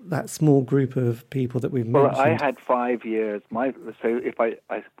and that small group of people that we've mentioned. Well, I had 5 years. We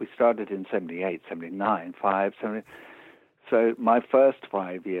started in 78, 79, 70. So my first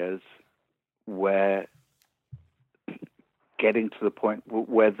 5 years were getting to the point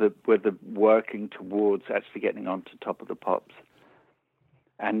where the working towards actually getting onto Top of the Pops,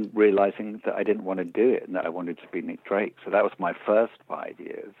 and realizing that I didn't want to do it and that I wanted to be Nick Drake. So that was my first 5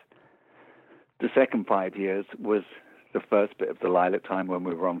 years. The second 5 years was the first bit of the Lilac Time when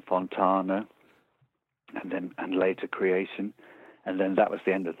we were on Fontana, and later Creation, and then that was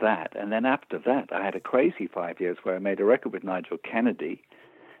the end of that. And then after that, I had a crazy 5 years where I made a record with Nigel Kennedy.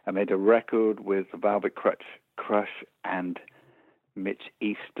 I made a record with the Velvet Crush and Mitch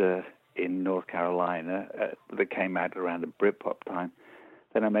Easter in North Carolina that came out around the Britpop time.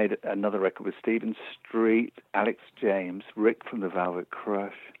 Then I made another record with Stephen Street, Alex James, Rick from the Velvet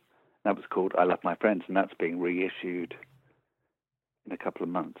Crush. That was called I Love My Friends, and that's being reissued in a couple of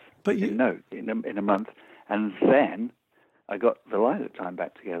months. In a month. And then I got the Lilac Time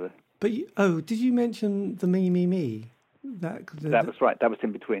back together. But did you mention the Me, Me, Me? That was right. That was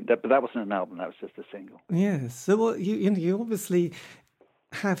in between. But that wasn't an album. That was just a single. Yes. So you obviously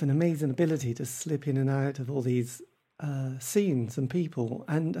have an amazing ability to slip in and out of all these scenes and people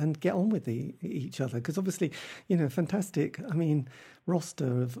and get on with each other? Because obviously, fantastic, I mean,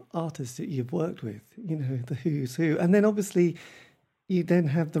 roster of artists that you've worked with, the who's who. And then obviously you then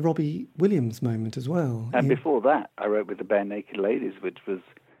have the Robbie Williams moment as well. And before that, I wrote with the band Naked Ladies, which was,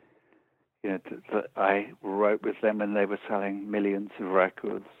 I wrote with them and they were selling millions of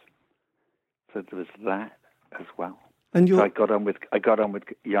records. So there was that as well. And so I got on with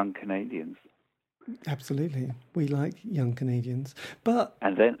young Canadians. Absolutely, we like young Canadians.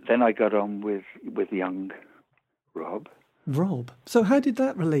 And then I got on with young Rob. So how did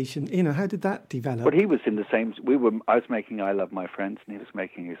that relation? How did that develop? But he was in the same. I was making I Love My Friends, and he was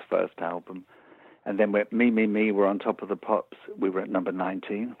making his first album. And then Me were on Top of the Pops. We were at number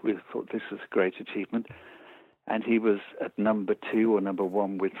 19. We thought this was a great achievement. And he was at number 2 or number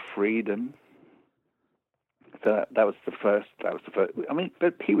 1 with Freedom. So that was the first. I mean,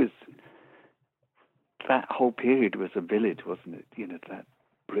 but he was. That whole period was a village, wasn't it? That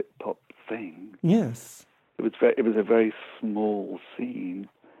Britpop thing. Yes. It was a very small scene.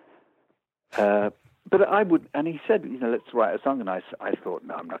 But I would, and he said, let's write a song. And I thought,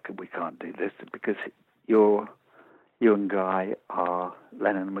 no, we can't do this because you and Guy are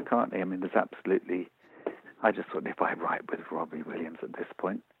Lennon and McCartney. I mean, there's absolutely, I just thought if I write with Robbie Williams at this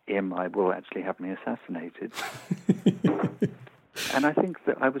point, EMI will actually have me assassinated. And I think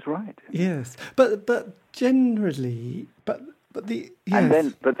that I was right. Yes. But generally, but the,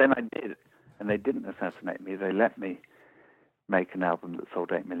 yes. But then I did. And they didn't assassinate me. They let me make an album that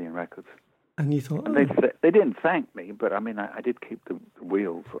sold 8 million records. And you thought, and they didn't thank me, but I mean, I did keep the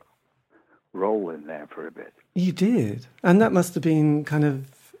wheels rolling there for a bit. You did, and that must have been kind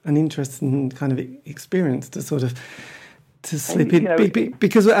of an interesting kind of experience to sort of slip in,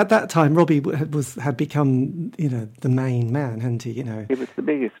 because at that time Robbie had become the main man, hadn't he? He was the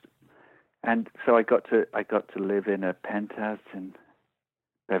biggest, and so I got to live in a penthouse in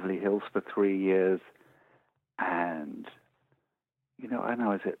Beverly Hills for 3 years, and I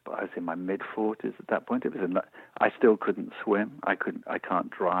was in my mid-40s at that point. I still couldn't swim. I can't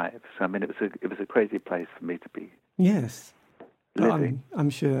drive. So I mean, it was a crazy place for me to be. Yes, living. I'm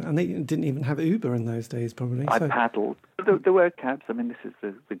sure, and they didn't even have Uber in those days, probably. I paddled. There were cabs. I mean, this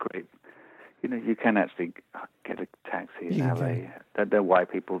is the great. You can actually get a taxi in LA. There are why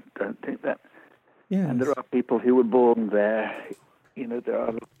people don't think that. Yes. And there are people who were born there. There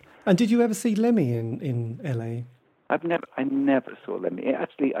are. And did you ever see Lemmy in LA? I never saw Lemmy.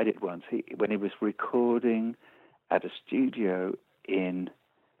 Actually, I did once. When he was recording at a studio in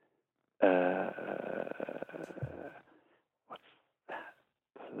what's that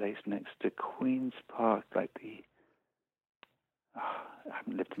place next to Queen's Park, like I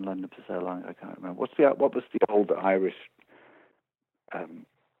haven't lived in London for so long, I can't remember. What was the old Irish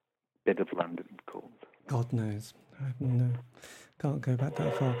bit of London called? God knows. No, can't go back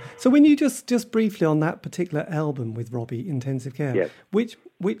that far. So when you just briefly on that particular album with Robbie, Intensive Care, yes.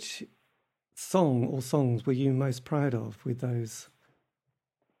 which song or songs were you most proud of with those?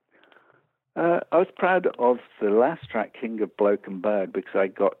 I was proud of the last track, King of Bloke and Bird, because I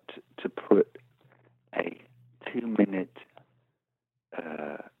got to put a 2-minute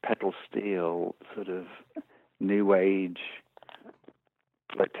pedal steel sort of new age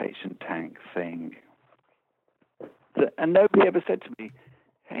flotation tank thing. And nobody ever said to me,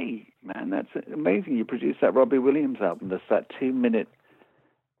 hey, man, that's amazing. You produced that Robbie Williams album. There's that 2-minute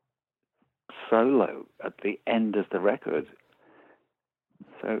solo at the end of the record.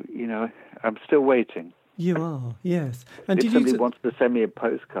 So, I'm still waiting. You are, yes. And if somebody wants to send me a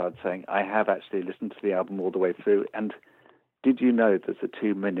postcard saying, I have actually listened to the album all the way through, and did you know there's a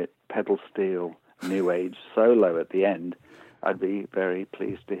 2-minute pedal steel new age solo at the end, I'd be very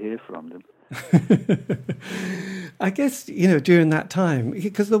pleased to hear from them. I guess, during that time,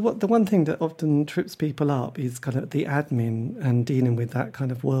 because the one thing that often trips people up is kind of the admin and dealing with that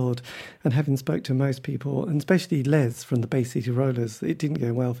kind of world. And having spoke to most people, and especially Les from the Bay City Rollers, it didn't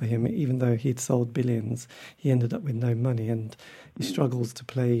go well for him. Even though he'd sold billions, he ended up with no money and he struggles to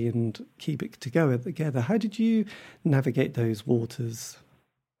play and keep it together. How did you navigate those waters?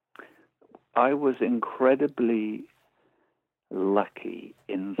 I was incredibly lucky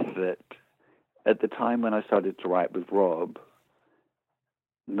in that at the time when I started to write with Rob,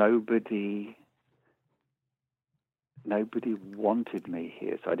 nobody wanted me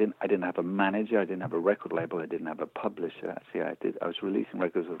here. So I didn't have a manager, I didn't have a record label, I didn't have a publisher. Actually, I was releasing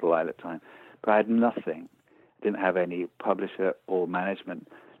records with Lilac Time, but I had nothing. I didn't have any publisher or management.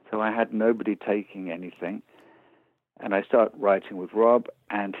 So I had nobody taking anything. And I started writing with Rob,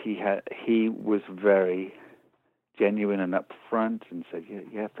 and he was very genuine and upfront and said,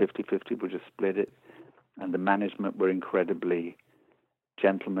 yeah, 50-50, we'll just split it. and the management were incredibly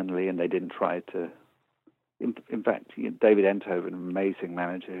gentlemanly, and they didn't try to. In fact, David Enthoven, an amazing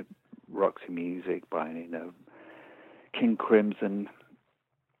manager, Roxy Music, by King Crimson,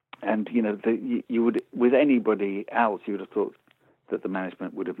 and you would, with anybody else, you would have thought that the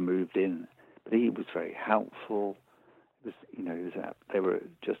management would have moved in, but he was very helpful. They were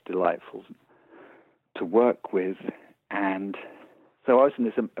just delightful to work with, and so I was in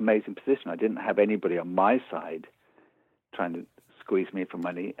this amazing position. I didn't have anybody on my side trying to squeeze me for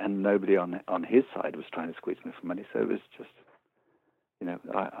money, and nobody on his side was trying to squeeze me for money. So it was just,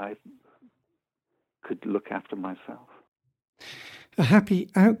 I could look after myself. A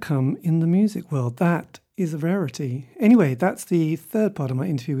happy outcome in the music world. That is a rarity. Anyway, that's the third part of my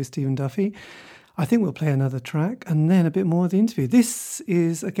interview with Stephen Duffy. I think we'll play another track and then a bit more of the interview. This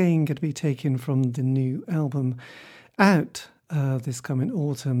is again going to be taken from the new album out this coming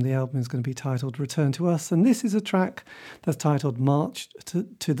autumn. The album is going to be titled Return to Us, and this is a track that's titled March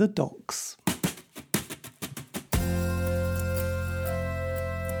to the Docks.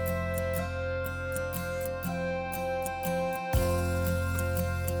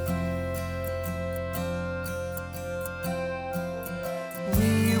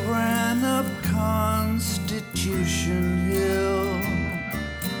 We ran up Constitution Hill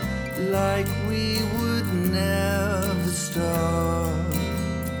like we would never stop.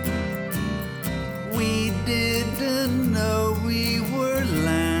 We didn't know we were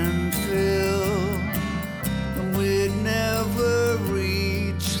landfill, and we'd never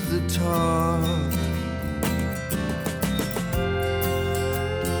reach the top.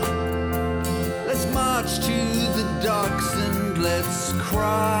 Let's march to the docks and let's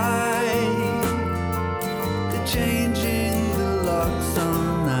cry. They're changing the locks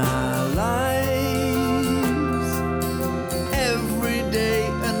on our lives. Every day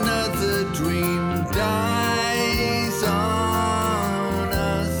another dream dies on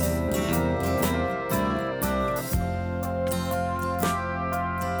us.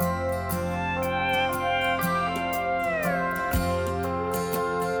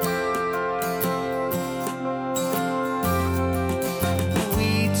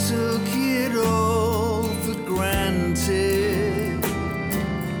 We took it all for granted.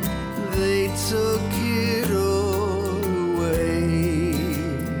 They took it all away.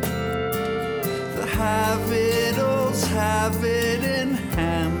 The have-it-alls have it in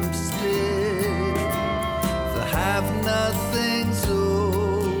Hampstead. The have-nothings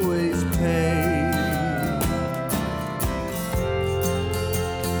always pay.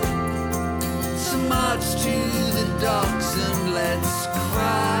 So march to the docks and let's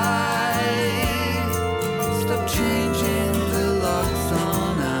cry. Stop changing the locks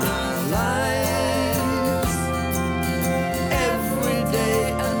on our lives. Every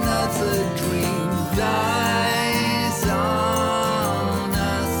day another dream dies on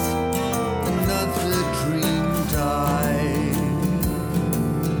us. Another dream dies.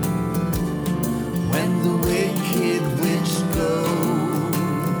 When the wicked witch goes,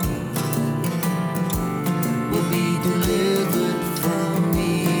 will be delivered from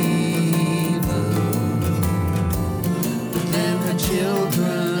evil. But then her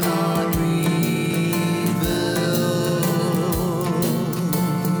children are evil.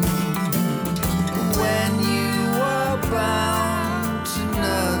 When you are bound to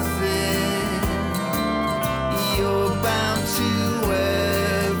nothing, you're bound to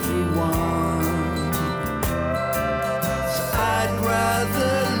everyone. So I'd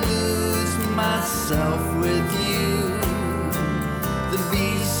rather lose myself with you than be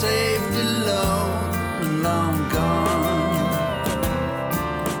saved alone and long gone.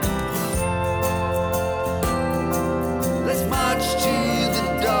 Let's march to the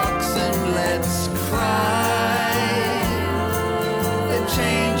docks and let's cry. They're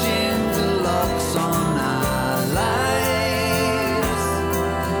changing the locks on our lives.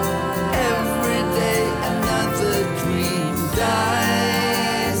 Every day another dream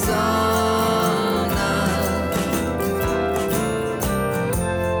dies on us.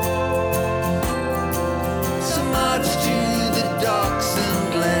 So march to the docks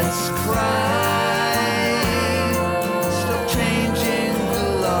and let's cry. Stop changing the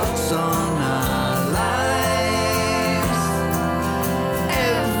locks on our lives.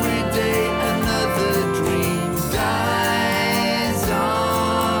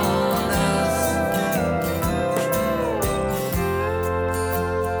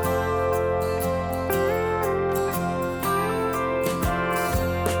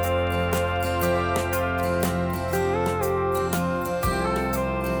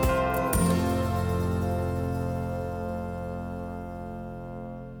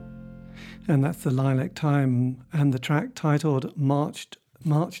 And that's the Lilac Time and the track titled March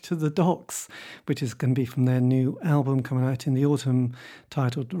to the Docks, which is going to be from their new album coming out in the autumn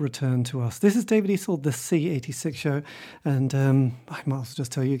titled Return to Us. This is David Eastaugh, the C86 Show, and I might as well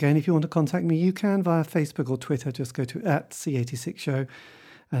just tell you again, if you want to contact me, you can via Facebook or Twitter. Just go to @C86 Show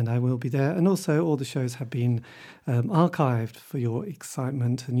and I will be there. And also all the shows have been archived for your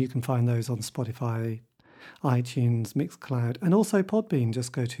excitement, and you can find those on Spotify, iTunes, Mixcloud, and also Podbean.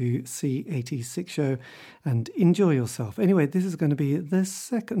 Just go to C86 Show and enjoy yourself. Anyway, this is going to be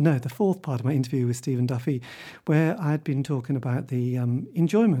the fourth part of my interview with Stephen Duffy, where I'd been talking about the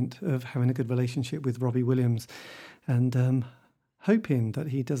enjoyment of having a good relationship with Robbie Williams and hoping that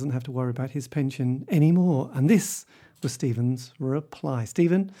he doesn't have to worry about his pension anymore. And this was Stephen's reply.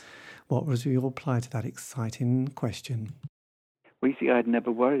 Stephen, what was your reply to that exciting question? Well, you see, I'd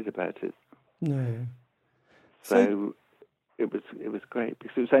never worried about it. No. So it was great,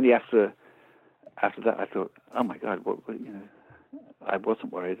 because it was only after that I thought, oh my God, what I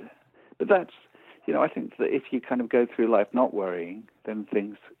wasn't worried. But that's, I think that if you kind of go through life not worrying, then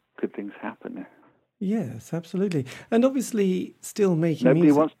good things happen. Yes, absolutely. And obviously still making Nobody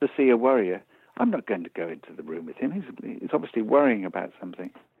music. wants to see a worrier. I'm not going to go into the room with him. He's obviously worrying about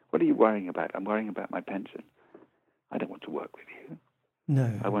something. What are you worrying about? I'm worrying about my pension. I don't want to work with you.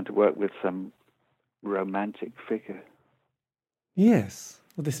 No. I want to work with some romantic figure. Yes.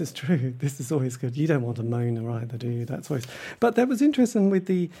 Well, this is true. This is always good. You don't want to moan or either, do you? That's always. But that was interesting with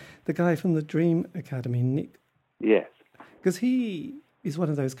the guy from the Dream Academy, Nick. Yes. Because he is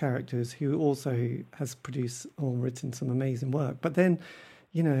one of those characters who also has produced or written some amazing work, but then,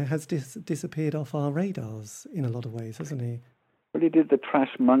 has disappeared off our radars in a lot of ways, hasn't he? Well, he did the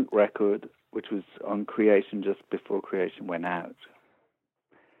Trash Monk record, which was on Creation just before Creation went out.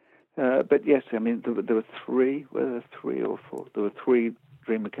 But yes, I mean, there were three or four? There were three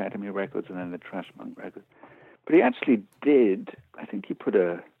Dream Academy records and then the Trash Monk record. But he actually did, I think he put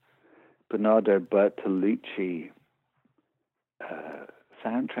a Bernardo Bertolucci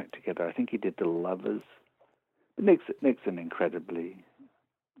soundtrack together. I think he did The Lovers. Nick's an incredibly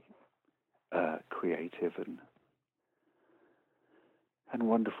creative and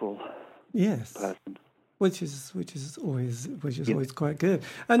wonderful person. Which is always quite good.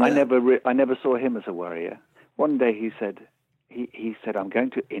 And I never saw him as a worrier. One day he said I'm going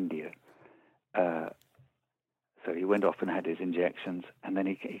to India. So he went off and had his injections, and then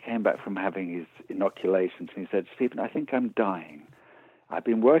he came back from having his inoculations, and he said, Stephen, I think I'm dying. I've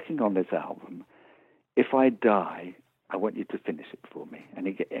been working on this album. If I die, I want you to finish it for me. And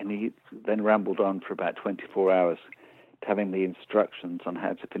he then rambled on for about 24 hours, telling me instructions on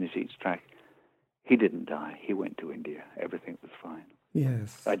how to finish each track. He didn't die. He went to India. Everything was fine.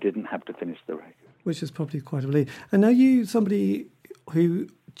 Yes. I didn't have to finish the record. Which is probably quite a relief. And are you somebody who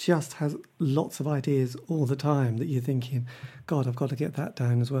just has lots of ideas all the time that you're thinking, God, I've got to get that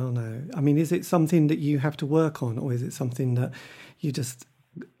down as well now? I mean, is it something that you have to work on, or is it something that you just,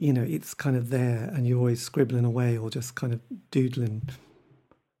 it's kind of there and you're always scribbling away or just kind of doodling?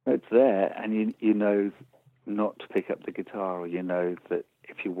 It's there, and you know not to pick up the guitar, or you know that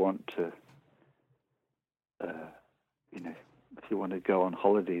if you want to, if you want to go on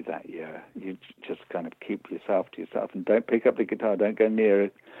holiday that year, you just kind of keep yourself to yourself and don't pick up the guitar, don't go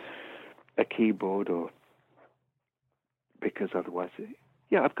near a keyboard, because otherwise,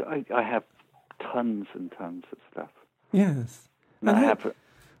 I have tons and tons of stuff. Yes. And I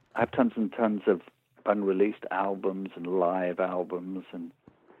have tons and tons of unreleased albums and live albums, and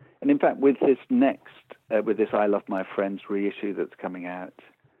in fact, with this with this I Love My Friends reissue that's coming out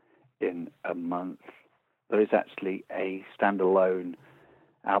in a month, there is actually a standalone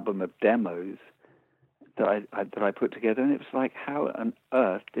album of demos that I put together, and it was like, how on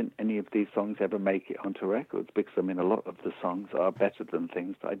earth didn't any of these songs ever make it onto records? Because a lot of the songs are better than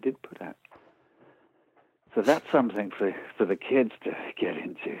things that I did put out. So that's something for the kids to get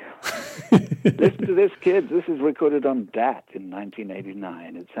into. Listen to this, kids. This is recorded on DAT in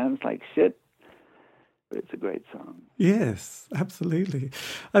 1989. It sounds like shit, but it's a great song. Yes, absolutely.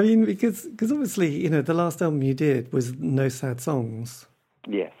 I mean, because obviously, the last album you did was No Sad Songs.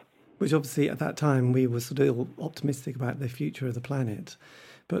 Yes. Which obviously at that time we were sort of optimistic about the future of the planet.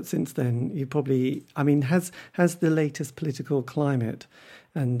 But since then, you probably, has the latest political climate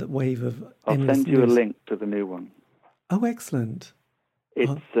and wave of I'll send you a link to the new one. Oh, excellent.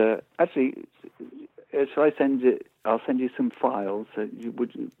 It's actually, shall I send it? I'll send you some files.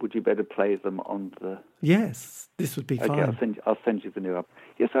 Would you better play them on the? Yes, this would be fine. Okay, I'll send you the new album.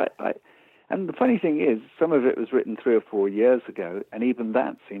 Yes, I. And the funny thing is, some of it was written 3 or 4 years ago, and even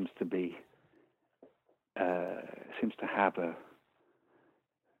that seems to have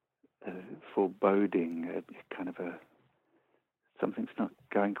foreboding, kind of something's not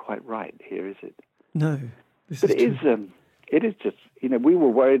going quite right here, is it? No, this But is it true. it is just, we were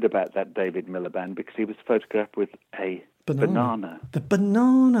worried about that David Miliband because he was photographed with a banana. The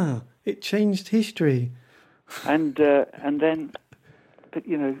banana. It changed history. And then, but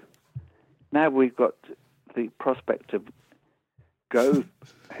now we've got the prospect of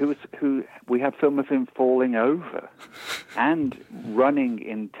who we have film of him falling over and running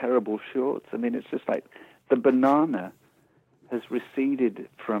in terrible shorts. I mean, it's just like the banana has receded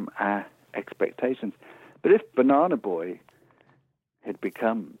from our expectations. But if Banana Boy had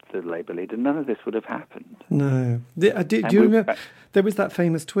become the Labour leader, none of this would have happened. No. Do you remember? There was that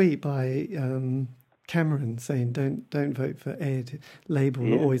famous tweet by Cameron saying, "Don't vote for Ed. Labour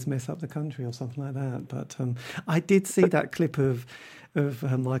will always mess up the country," or something like that. But I did see that clip of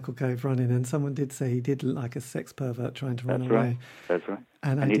Michael Gove running, and someone did say he did look like a sex pervert trying to run away. That's right.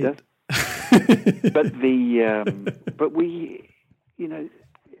 And he does. But we,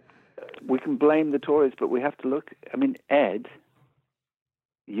 we can blame the Tories, but we have to look. I mean, Ed,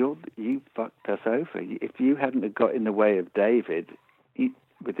 you fucked us over. If you hadn't have got in the way of David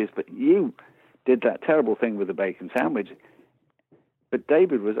with this, but you did that terrible thing with the bacon sandwich. But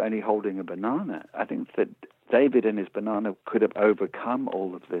David was only holding a banana. I think that David and his banana could have overcome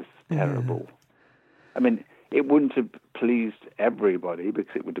all of this terrible. I mean, it wouldn't have pleased everybody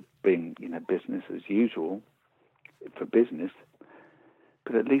because it would have been, business as usual for business.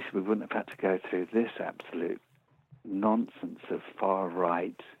 But at least we wouldn't have had to go through this absolute nonsense of far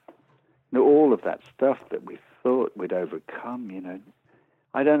right. All of that stuff that we thought we'd overcome,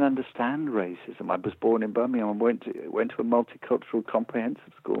 I don't understand racism. I was born in Birmingham and went to a multicultural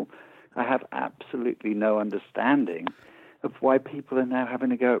comprehensive school. I have absolutely no understanding of why people are now having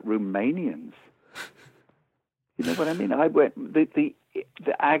to go at Romanians. You know what I mean? The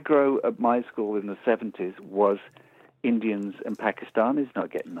aggro at my school in the 70s was Indians and Pakistanis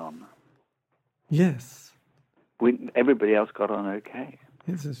not getting on. Yes. Everybody else got on okay.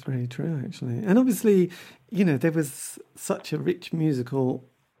 This is very true, actually. And obviously, there was such a rich musical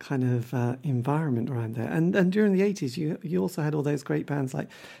kind of environment around there. And during the 80s, you also had all those great bands like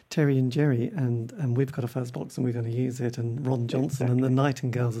Terry and Jerry and We've Got a Fuzz Box and We're Going to Use It, and Ron Johnson and the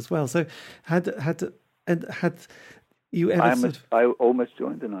Nightingales as well. So had you ever... I almost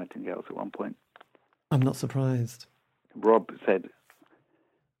joined the Nightingales at one point. I'm not surprised. Rob said...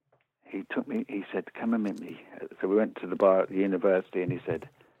 He said, "Come and meet me." So we went to the bar at the university, and he said,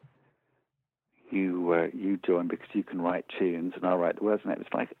 "You join because you can write tunes, and I'll write the words." And it was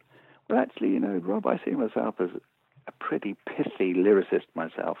like, well, actually, Rob, I see myself as a pretty pithy lyricist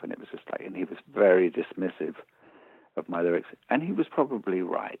myself, and it was just like, and he was very dismissive of my lyrics, and he was probably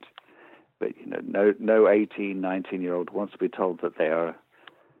right. But no 18, 19-year-old wants to be told that they are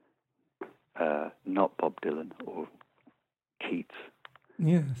not Bob Dylan or Keats.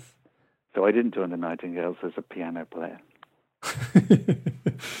 Yes. So I didn't join the Nightingales as a piano player.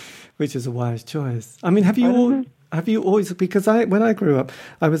 Which is a wise choice. I mean, have you always, because when I grew up,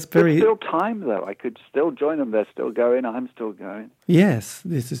 I was very... There's still time, though. I could still join them. They're still going. I'm still going. Yes,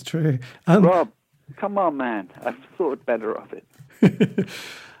 this is true. Rob, come on, man. I've thought better of it.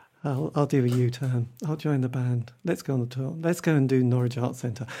 I'll do a U-turn. I'll join the band. Let's go on the tour. Let's go and do Norwich Arts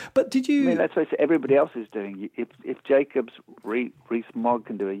Centre. But did you... I mean, let's face it, everybody else is doing it. If Jacobs, Rees-Mogg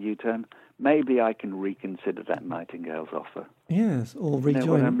can do a U-turn, maybe I can reconsider that Nightingale's offer. Yes, or rejoin... You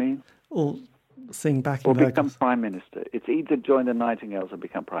know what I mean? Or sing backing Or vocals. become Prime Minister. It's either join the Nightingales or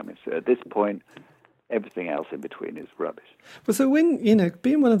become Prime Minister. At this point, everything else in between is rubbish. Well, so when,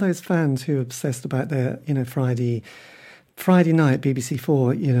 being one of those fans who are obsessed about their, Friday night,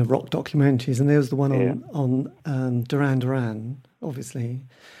 BBC4, rock documentaries, and there was the one on Duran Duran, obviously,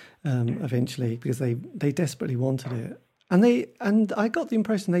 eventually, because they desperately wanted it. And I got the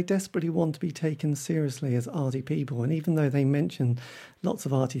impression they desperately want to be taken seriously as arty people. And even though they mentioned lots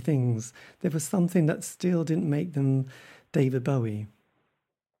of arty things, there was something that still didn't make them David Bowie.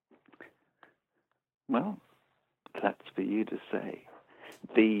 Well, that's for you to say.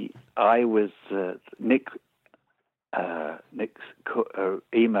 Nick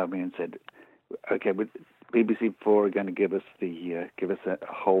emailed me and said, "Okay, BBC4 are going to give us a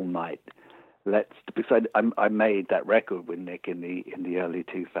whole night. Because I made that record with Nick in the early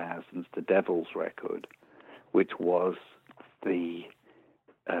 2000s, the Devil's record, which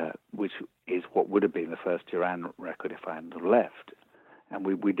is what would have been the first Duran record if I hadn't left, and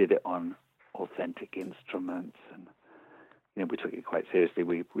we did it on authentic instruments, and we took it quite seriously.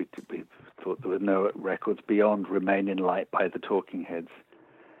 We thought there were no records beyond Remain in Light by the Talking Heads.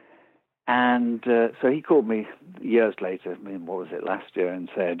 And so he called me years later, what was it, last year, and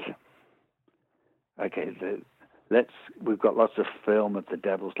said, okay, we've got lots of film of the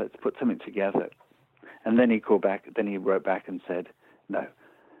Devils. Let's put something together. And then he wrote back and said, no,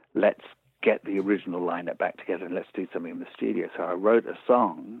 let's get the original lineup back together and let's do something in the studio. So I wrote a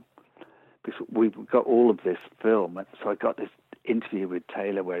song because we've got all of this film. So I got this interview with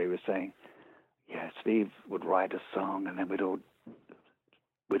Taylor where he was saying, yeah, Steve would write a song and then we'd all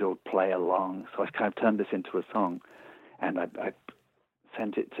play along. So I kind of turned this into a song, and I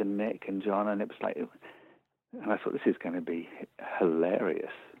sent it to Nick and John, and it was like, and I thought, this is going to be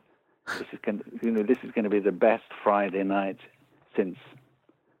hilarious. This is going to be the best Friday night since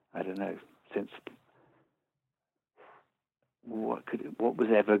what was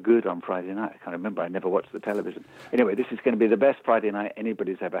ever good on Friday night. I can't remember. I never watched the television. Anyway, this is going to be the best Friday night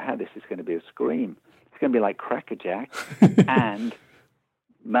anybody's ever had. This is going to be a scream. It's going to be like Crackerjack and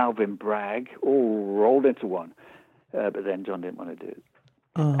Malvin Bragg all rolled into one. But then John didn't want to do it.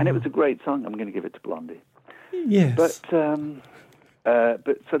 And it was a great song. I'm going to give it to Blondie. Yes. But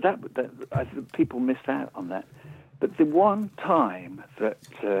so that people missed out on that. But the one time that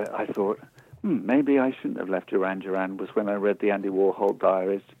I thought, maybe I shouldn't have left Duran Duran was when I read the Andy Warhol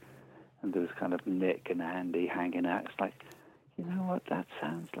diaries, and there was kind of Nick and Andy hanging out. It's like, you know what? That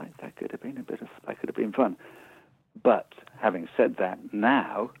sounds like that could have been fun. But having said that,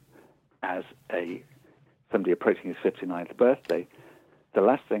 now, as somebody approaching his 59th birthday, the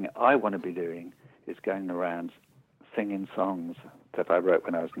last thing I want to be doing is going around singing songs that I wrote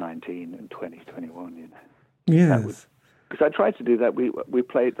when I was 19 and 20, 21, you know. Yes. Because I tried to do that. We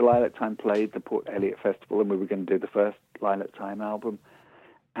played, the Lilac Time played the Port Elliot Festival, and we were going to do the first Lilac Time album.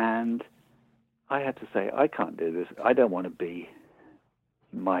 And I had to say, I can't do this. I don't want to be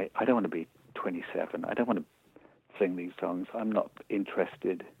 27. I don't want to sing these songs. I'm not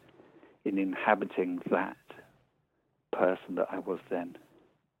interested in inhabiting that person that I was then,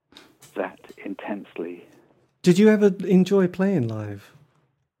 that intensely. Did you ever enjoy playing live?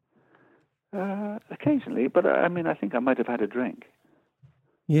 Occasionally, but I think I might have had a drink.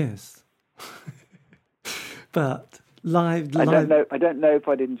 Yes. But live. I don't know if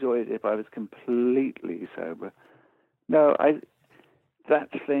I'd enjoy it if I was completely sober. No, that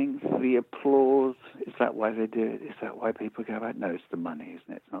thing, the applause, is that why they do it? Is that why people go out? No, it's the money, isn't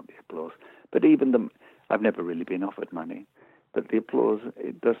it? It's not the applause. But even I've never really been offered money, but the applause,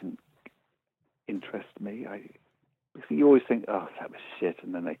 it doesn't interest me. You always think, oh, that was shit,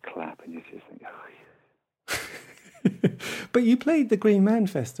 and then they clap, and you just think, oh. But you played the Green Man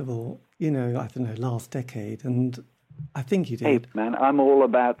Festival, last decade, and I think you did. Hey, man, I'm all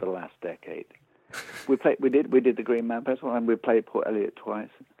about the last decade. We did the Green Man Festival, and we played Port Elliot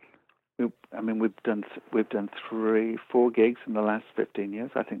twice. We've done 3-4 gigs in the last 15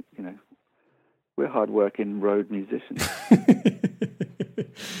 years. I think, we're hard-working road musicians.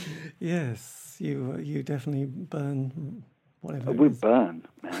 Yes. You definitely burn whatever. We burn,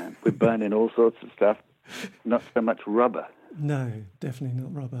 man. We burn in all sorts of stuff. Not so much rubber. No, definitely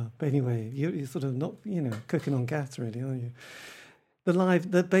not rubber. But anyway, you're sort of not, cooking on gas, really, are you?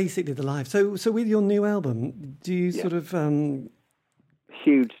 Basically the live. So with your new album, do you sort of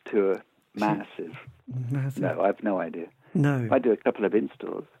huge tour, massive. Massive. No, I have no idea. No, I do a couple of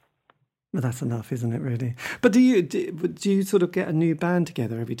installs. Well, that's enough, isn't it, really? But do you sort of get a new band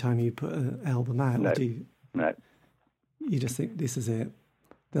together every time you put an album out? No. Or do you, No. You just think, this is it,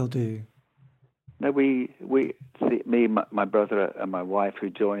 they'll do? No, me, my brother and my wife, who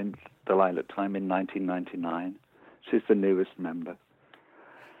joined the Lilac Time in 1999. She's the newest member.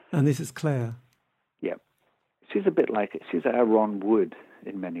 And this is Claire? Yeah. She's a bit like it. She's our Ron Wood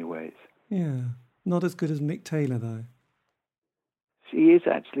in many ways. Yeah. Not as good as Mick Taylor, though. She is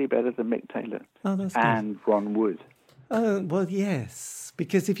actually better than Mick Taylor. Oh, that's good. And Ron Wood. Oh, well, yes.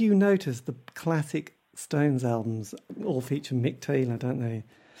 Because if you notice, the classic Stones albums all feature Mick Taylor, don't they?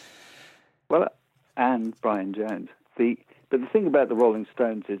 Well, and Brian Jones. But the thing about the Rolling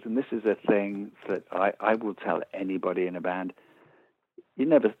Stones is, and this is a thing that I will tell anybody in a band, you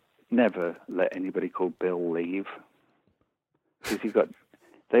never let anybody called Bill leave. Because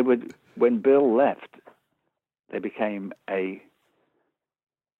when Bill left, they became a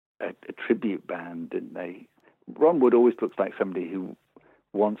tribute band, didn't they? Ron Wood always looks like somebody who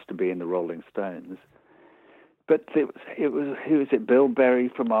wants to be in the Rolling Stones. But it was who is it? Bill Berry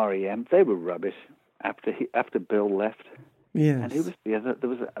from R.E.M. They were rubbish after Bill left. Yes. And who was the other?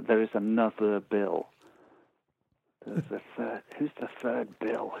 There is another Bill. There's the third. Who's the third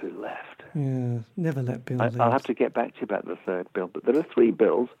Bill who left? Yeah, never let Bill leave. I'll have to get back to you about the third Bill. But there are 3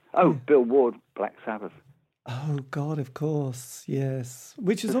 Bills. Oh, yeah. Bill Ward, Black Sabbath. Oh God, of course, yes.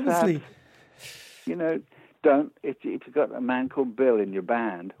 Which is obviously, don't if you've got a man called Bill in your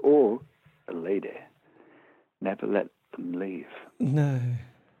band or a lady, Never Let Them Leave. No.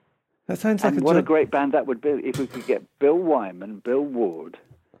 That sounds like And what a great band that would be if we could get Bill Wyman, Bill Ward,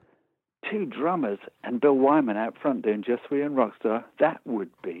 two drummers, and Bill Wyman out front doing Just For You and Rockstar.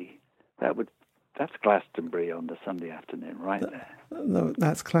 That's Glastonbury on the Sunday afternoon, right there.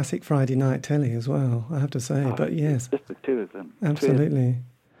 That's classic Friday night telly as well, I have to say. But yes, just the two of them. Absolutely.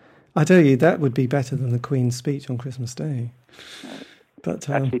 I tell you, that would be better than the Queen's speech on Christmas Day. But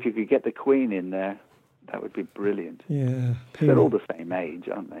actually, if you could get the Queen in there, that would be brilliant. Yeah. They're all the same age,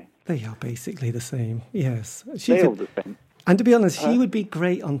 aren't they? They are basically the same, yes. They're all the same. And to be honest, she would be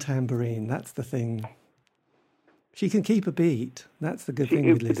great on tambourine. That's the thing. She can keep a beat. That's the good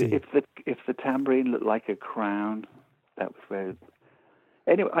thing with Lizzie. If the tambourine looked like a crown, that was where...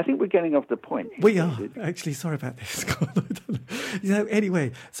 Anyway, I think we're getting off the point. We are. Actually, sorry about this.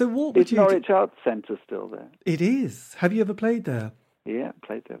 Anyway, so what would Is Norwich Arts Centre still there? It is. Have you ever played there? Yeah,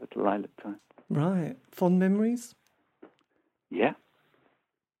 played there with the Lilac Time. Right. Fond memories? Yeah.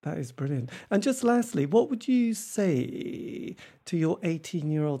 That is brilliant. And just lastly, what would you say to your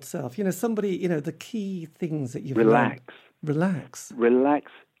 18-year-old self? You know, somebody, the key things that you've learned. Relax.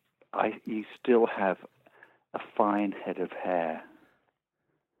 Relax. You still have a fine head of hair.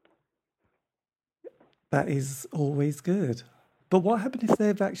 That is always good. But what happens if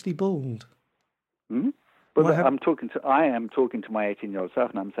they've actually bald? Well, I am talking to my 18-year-old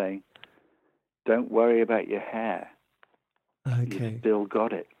self, and I'm saying, don't worry about your hair. Okay. You still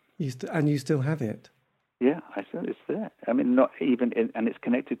got it. And you still have it? Yeah, I said it's there. I mean, not even, and it's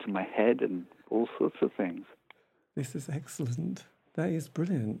connected to my head and all sorts of things. This is excellent. That is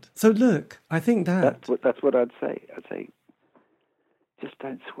brilliant. So look, I think that's what I'd say. I'd say, just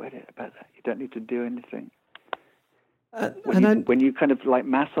don't sweat it about that. You don't need to do anything. When you kind of like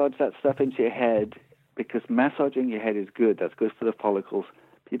massage that stuff into your head, because massaging your head is good. That's good for the follicles.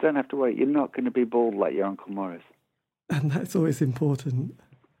 But you don't have to worry. You're not going to be bald like your Uncle Morris. And that's always important.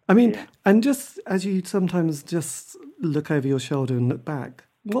 I mean, and just as you sometimes just look over your shoulder and look back,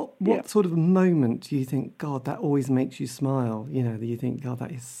 what sort of moment do you think, God, that always makes you smile? That you think, God,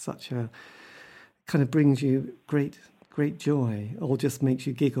 that is such a, kind of brings you great joy, or just makes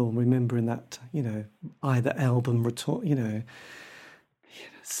you giggle remembering that, either album,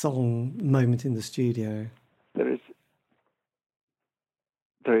 song moment in the studio. There is,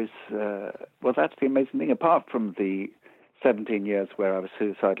 well, that's the amazing thing. Apart from the 17 years where I was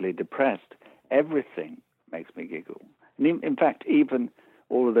suicidally depressed, everything makes me giggle. And in fact, even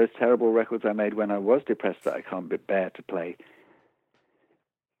all of those terrible records I made when I was depressed that I can't bear to play.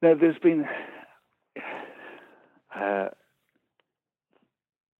 Now, there's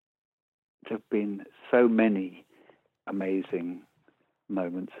been so many amazing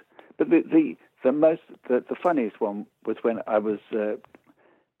moments, but the funniest one was when I was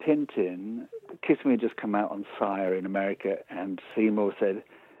Tintin. Kiss Me had just come out on Sire in America, and Seymour said,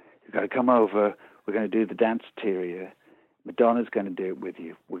 "You've got to come over. We're going to do the Danceteria. Madonna's going to do it with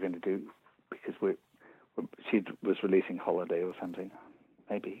you. We're going to do, because she was releasing Holiday or something.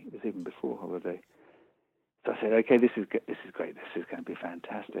 Maybe it was even before Holiday." So I said, "Okay, this is great. This is going to be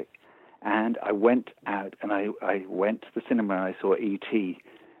fantastic." And I went out and I went to the cinema and I saw E.T.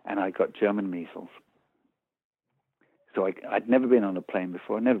 and I got German measles. So I'd never been on a plane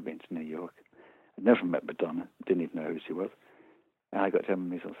before. I'd never been to New York. I'd never met Madonna. Didn't even know who she was. And I got German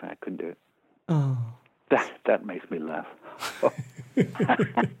measles and I couldn't do it. Oh. That makes me laugh.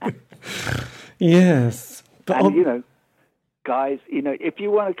 Yes. But and, guys, if you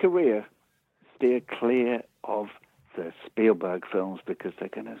want a career, steer clear of the Spielberg films, because they're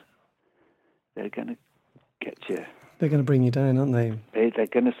gonna get you. They're going to bring you down, aren't they? They're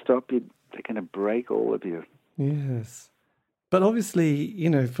going to stop you. They're going to break all of you. Yes. But obviously,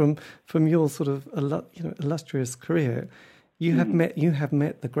 from your sort of illustrious career, you have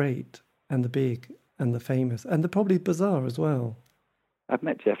met the great and the big and the famous and the probably bizarre as well. I've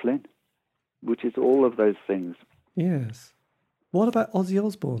met Jeff Lynne, which is all of those things. Yes. What about Ozzy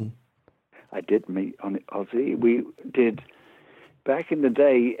Osbourne? I did meet Ozzy. We did. Back in the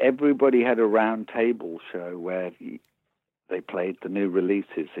day, everybody had a round table show where they played the new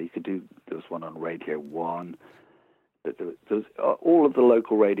releases. So you could do, there was one on Radio 1. But there was, all of the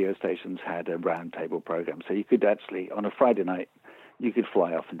local radio stations had a round table program. So you could actually, on a Friday night, you could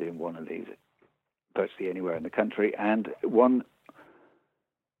fly off and do one of these virtually anywhere in the country. And one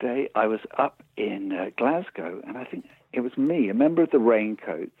day I was up in Glasgow, and I think it was me, a member of the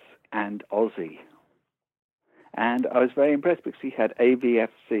Raincoats, and Ozzy. And I was very impressed because he had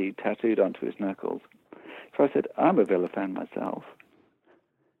AVFC tattooed onto his knuckles. So I said, I'm a Villa fan myself.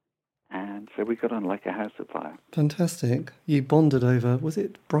 And so we got on like a house of fire. Fantastic. You bonded over, was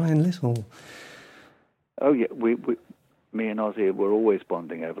it Brian Little? Oh yeah, me and Ozzy were always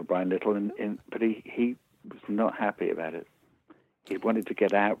bonding over Brian Little, but he was not happy about it. He wanted to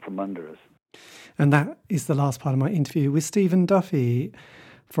get out from under us. And that is the last part of my interview with Stephen Duffy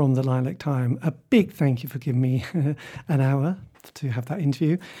from the Lilac Time. A big thank you for giving me an hour to have that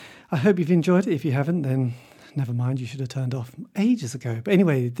interview. I hope you've enjoyed it. If you haven't, then never mind, you should have turned off ages ago. But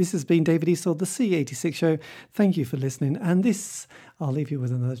anyway, this has been David Eastaugh, the C86 Show. Thank you for listening. And this, I'll leave you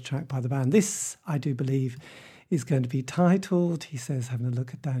with another track by the band. This, I do believe, is going to be titled, he says, having a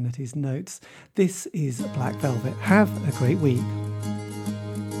look down at his notes, this is Black Velvet. Have a great week.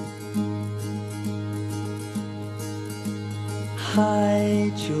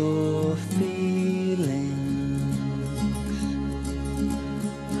 Hide your feelings,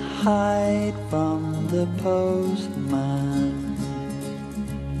 hide from the postman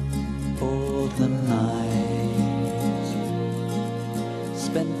all the night,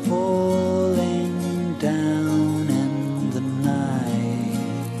 spent falling down in the night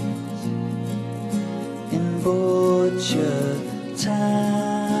in Butcher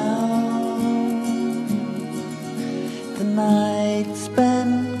Town. The night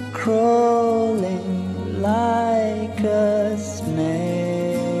spent crawling like a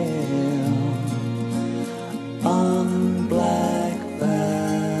snail on black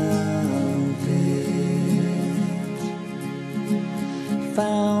velvet.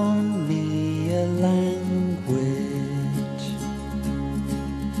 Found me a language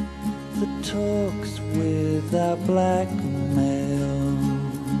that talks without blackmail,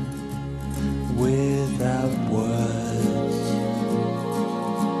 without words.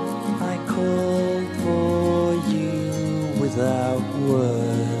 I called for you without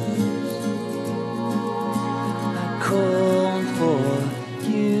words. I called for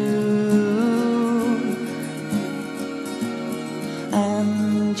you,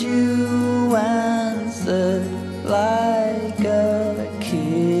 and you answered like a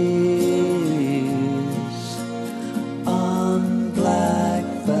kiss on black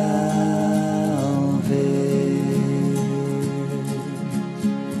velvet.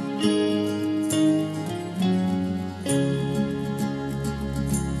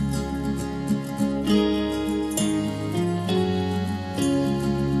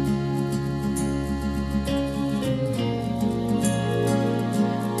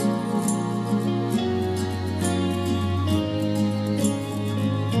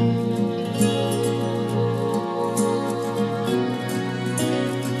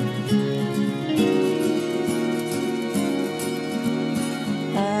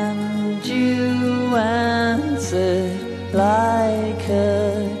 And you answered like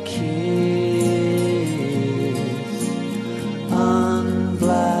a kiss on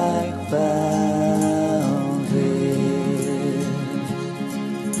black velvet.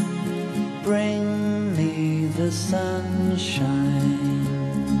 Bring me the sunshine,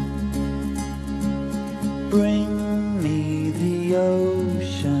 bring me the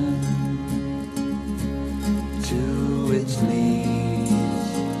ocean to its knees.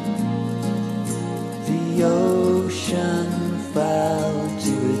 The ocean fell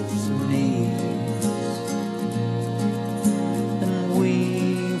to its knees, and we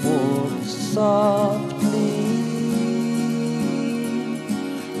walked softly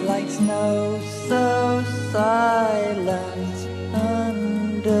like snow so silent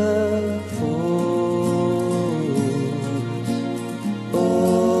underfoot.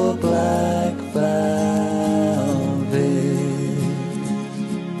 Oh, black velvet.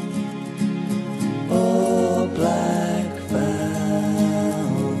 Oh, black velvet.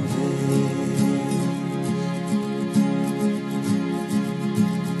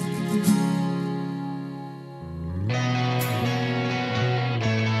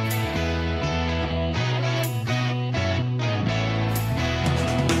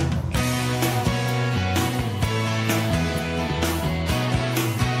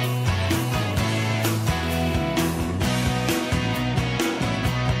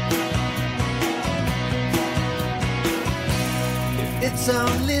 It's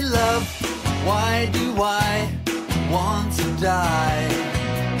only love, why do I want to die?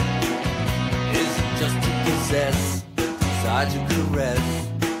 Is it just to possess, desire to caress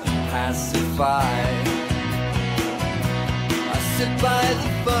and pacify? I sit by the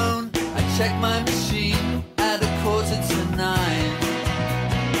phone, I check my machine at 8:45.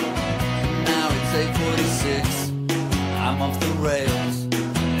 Now it's 8:46, I'm off the rails,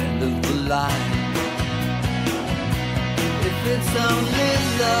 end of the line. If it's only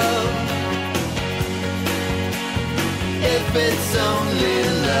love, if it's only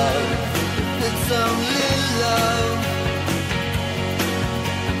love, if it's only love,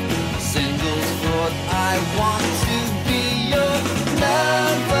 singles for thought I want to be your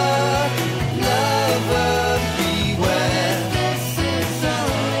lover, lover, beware. This is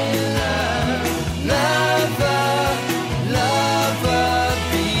only love. Lover, lover,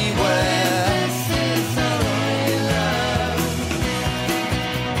 beware. This is only love.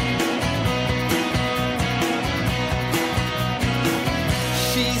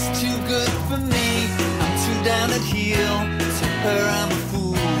 She's too good for me. I'm too down at heel. To her I'm a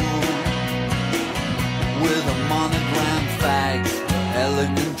fool. With a monogram fags,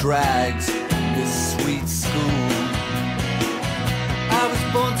 elegant drags, this sweet school. I was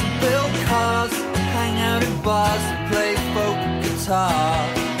born to build cars, hang out in bars, play folk guitar.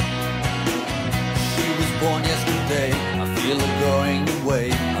 She was born yesterday, I feel her going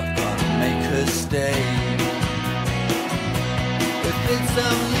away, I've gotta make her stay. If it's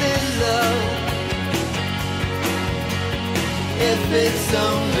only love, if it's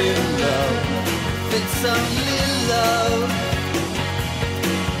only love, if it's only love,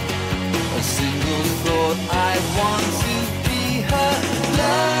 a single thought, I want to be her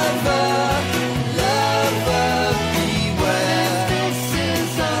lover, lover, beware. This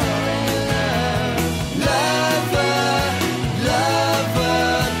is only love. Lover, lover,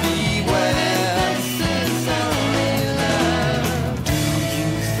 beware. This is only love. Do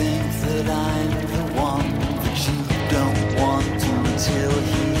you think that I'm the one that you don't want until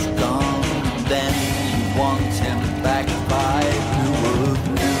he's gone? Then you want him back by who would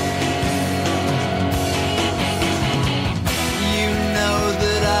know? You know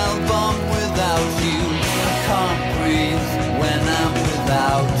that I'll bomb without you. I can't breathe when I'm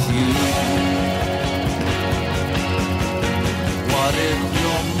without you. What if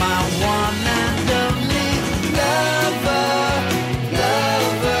you're my one and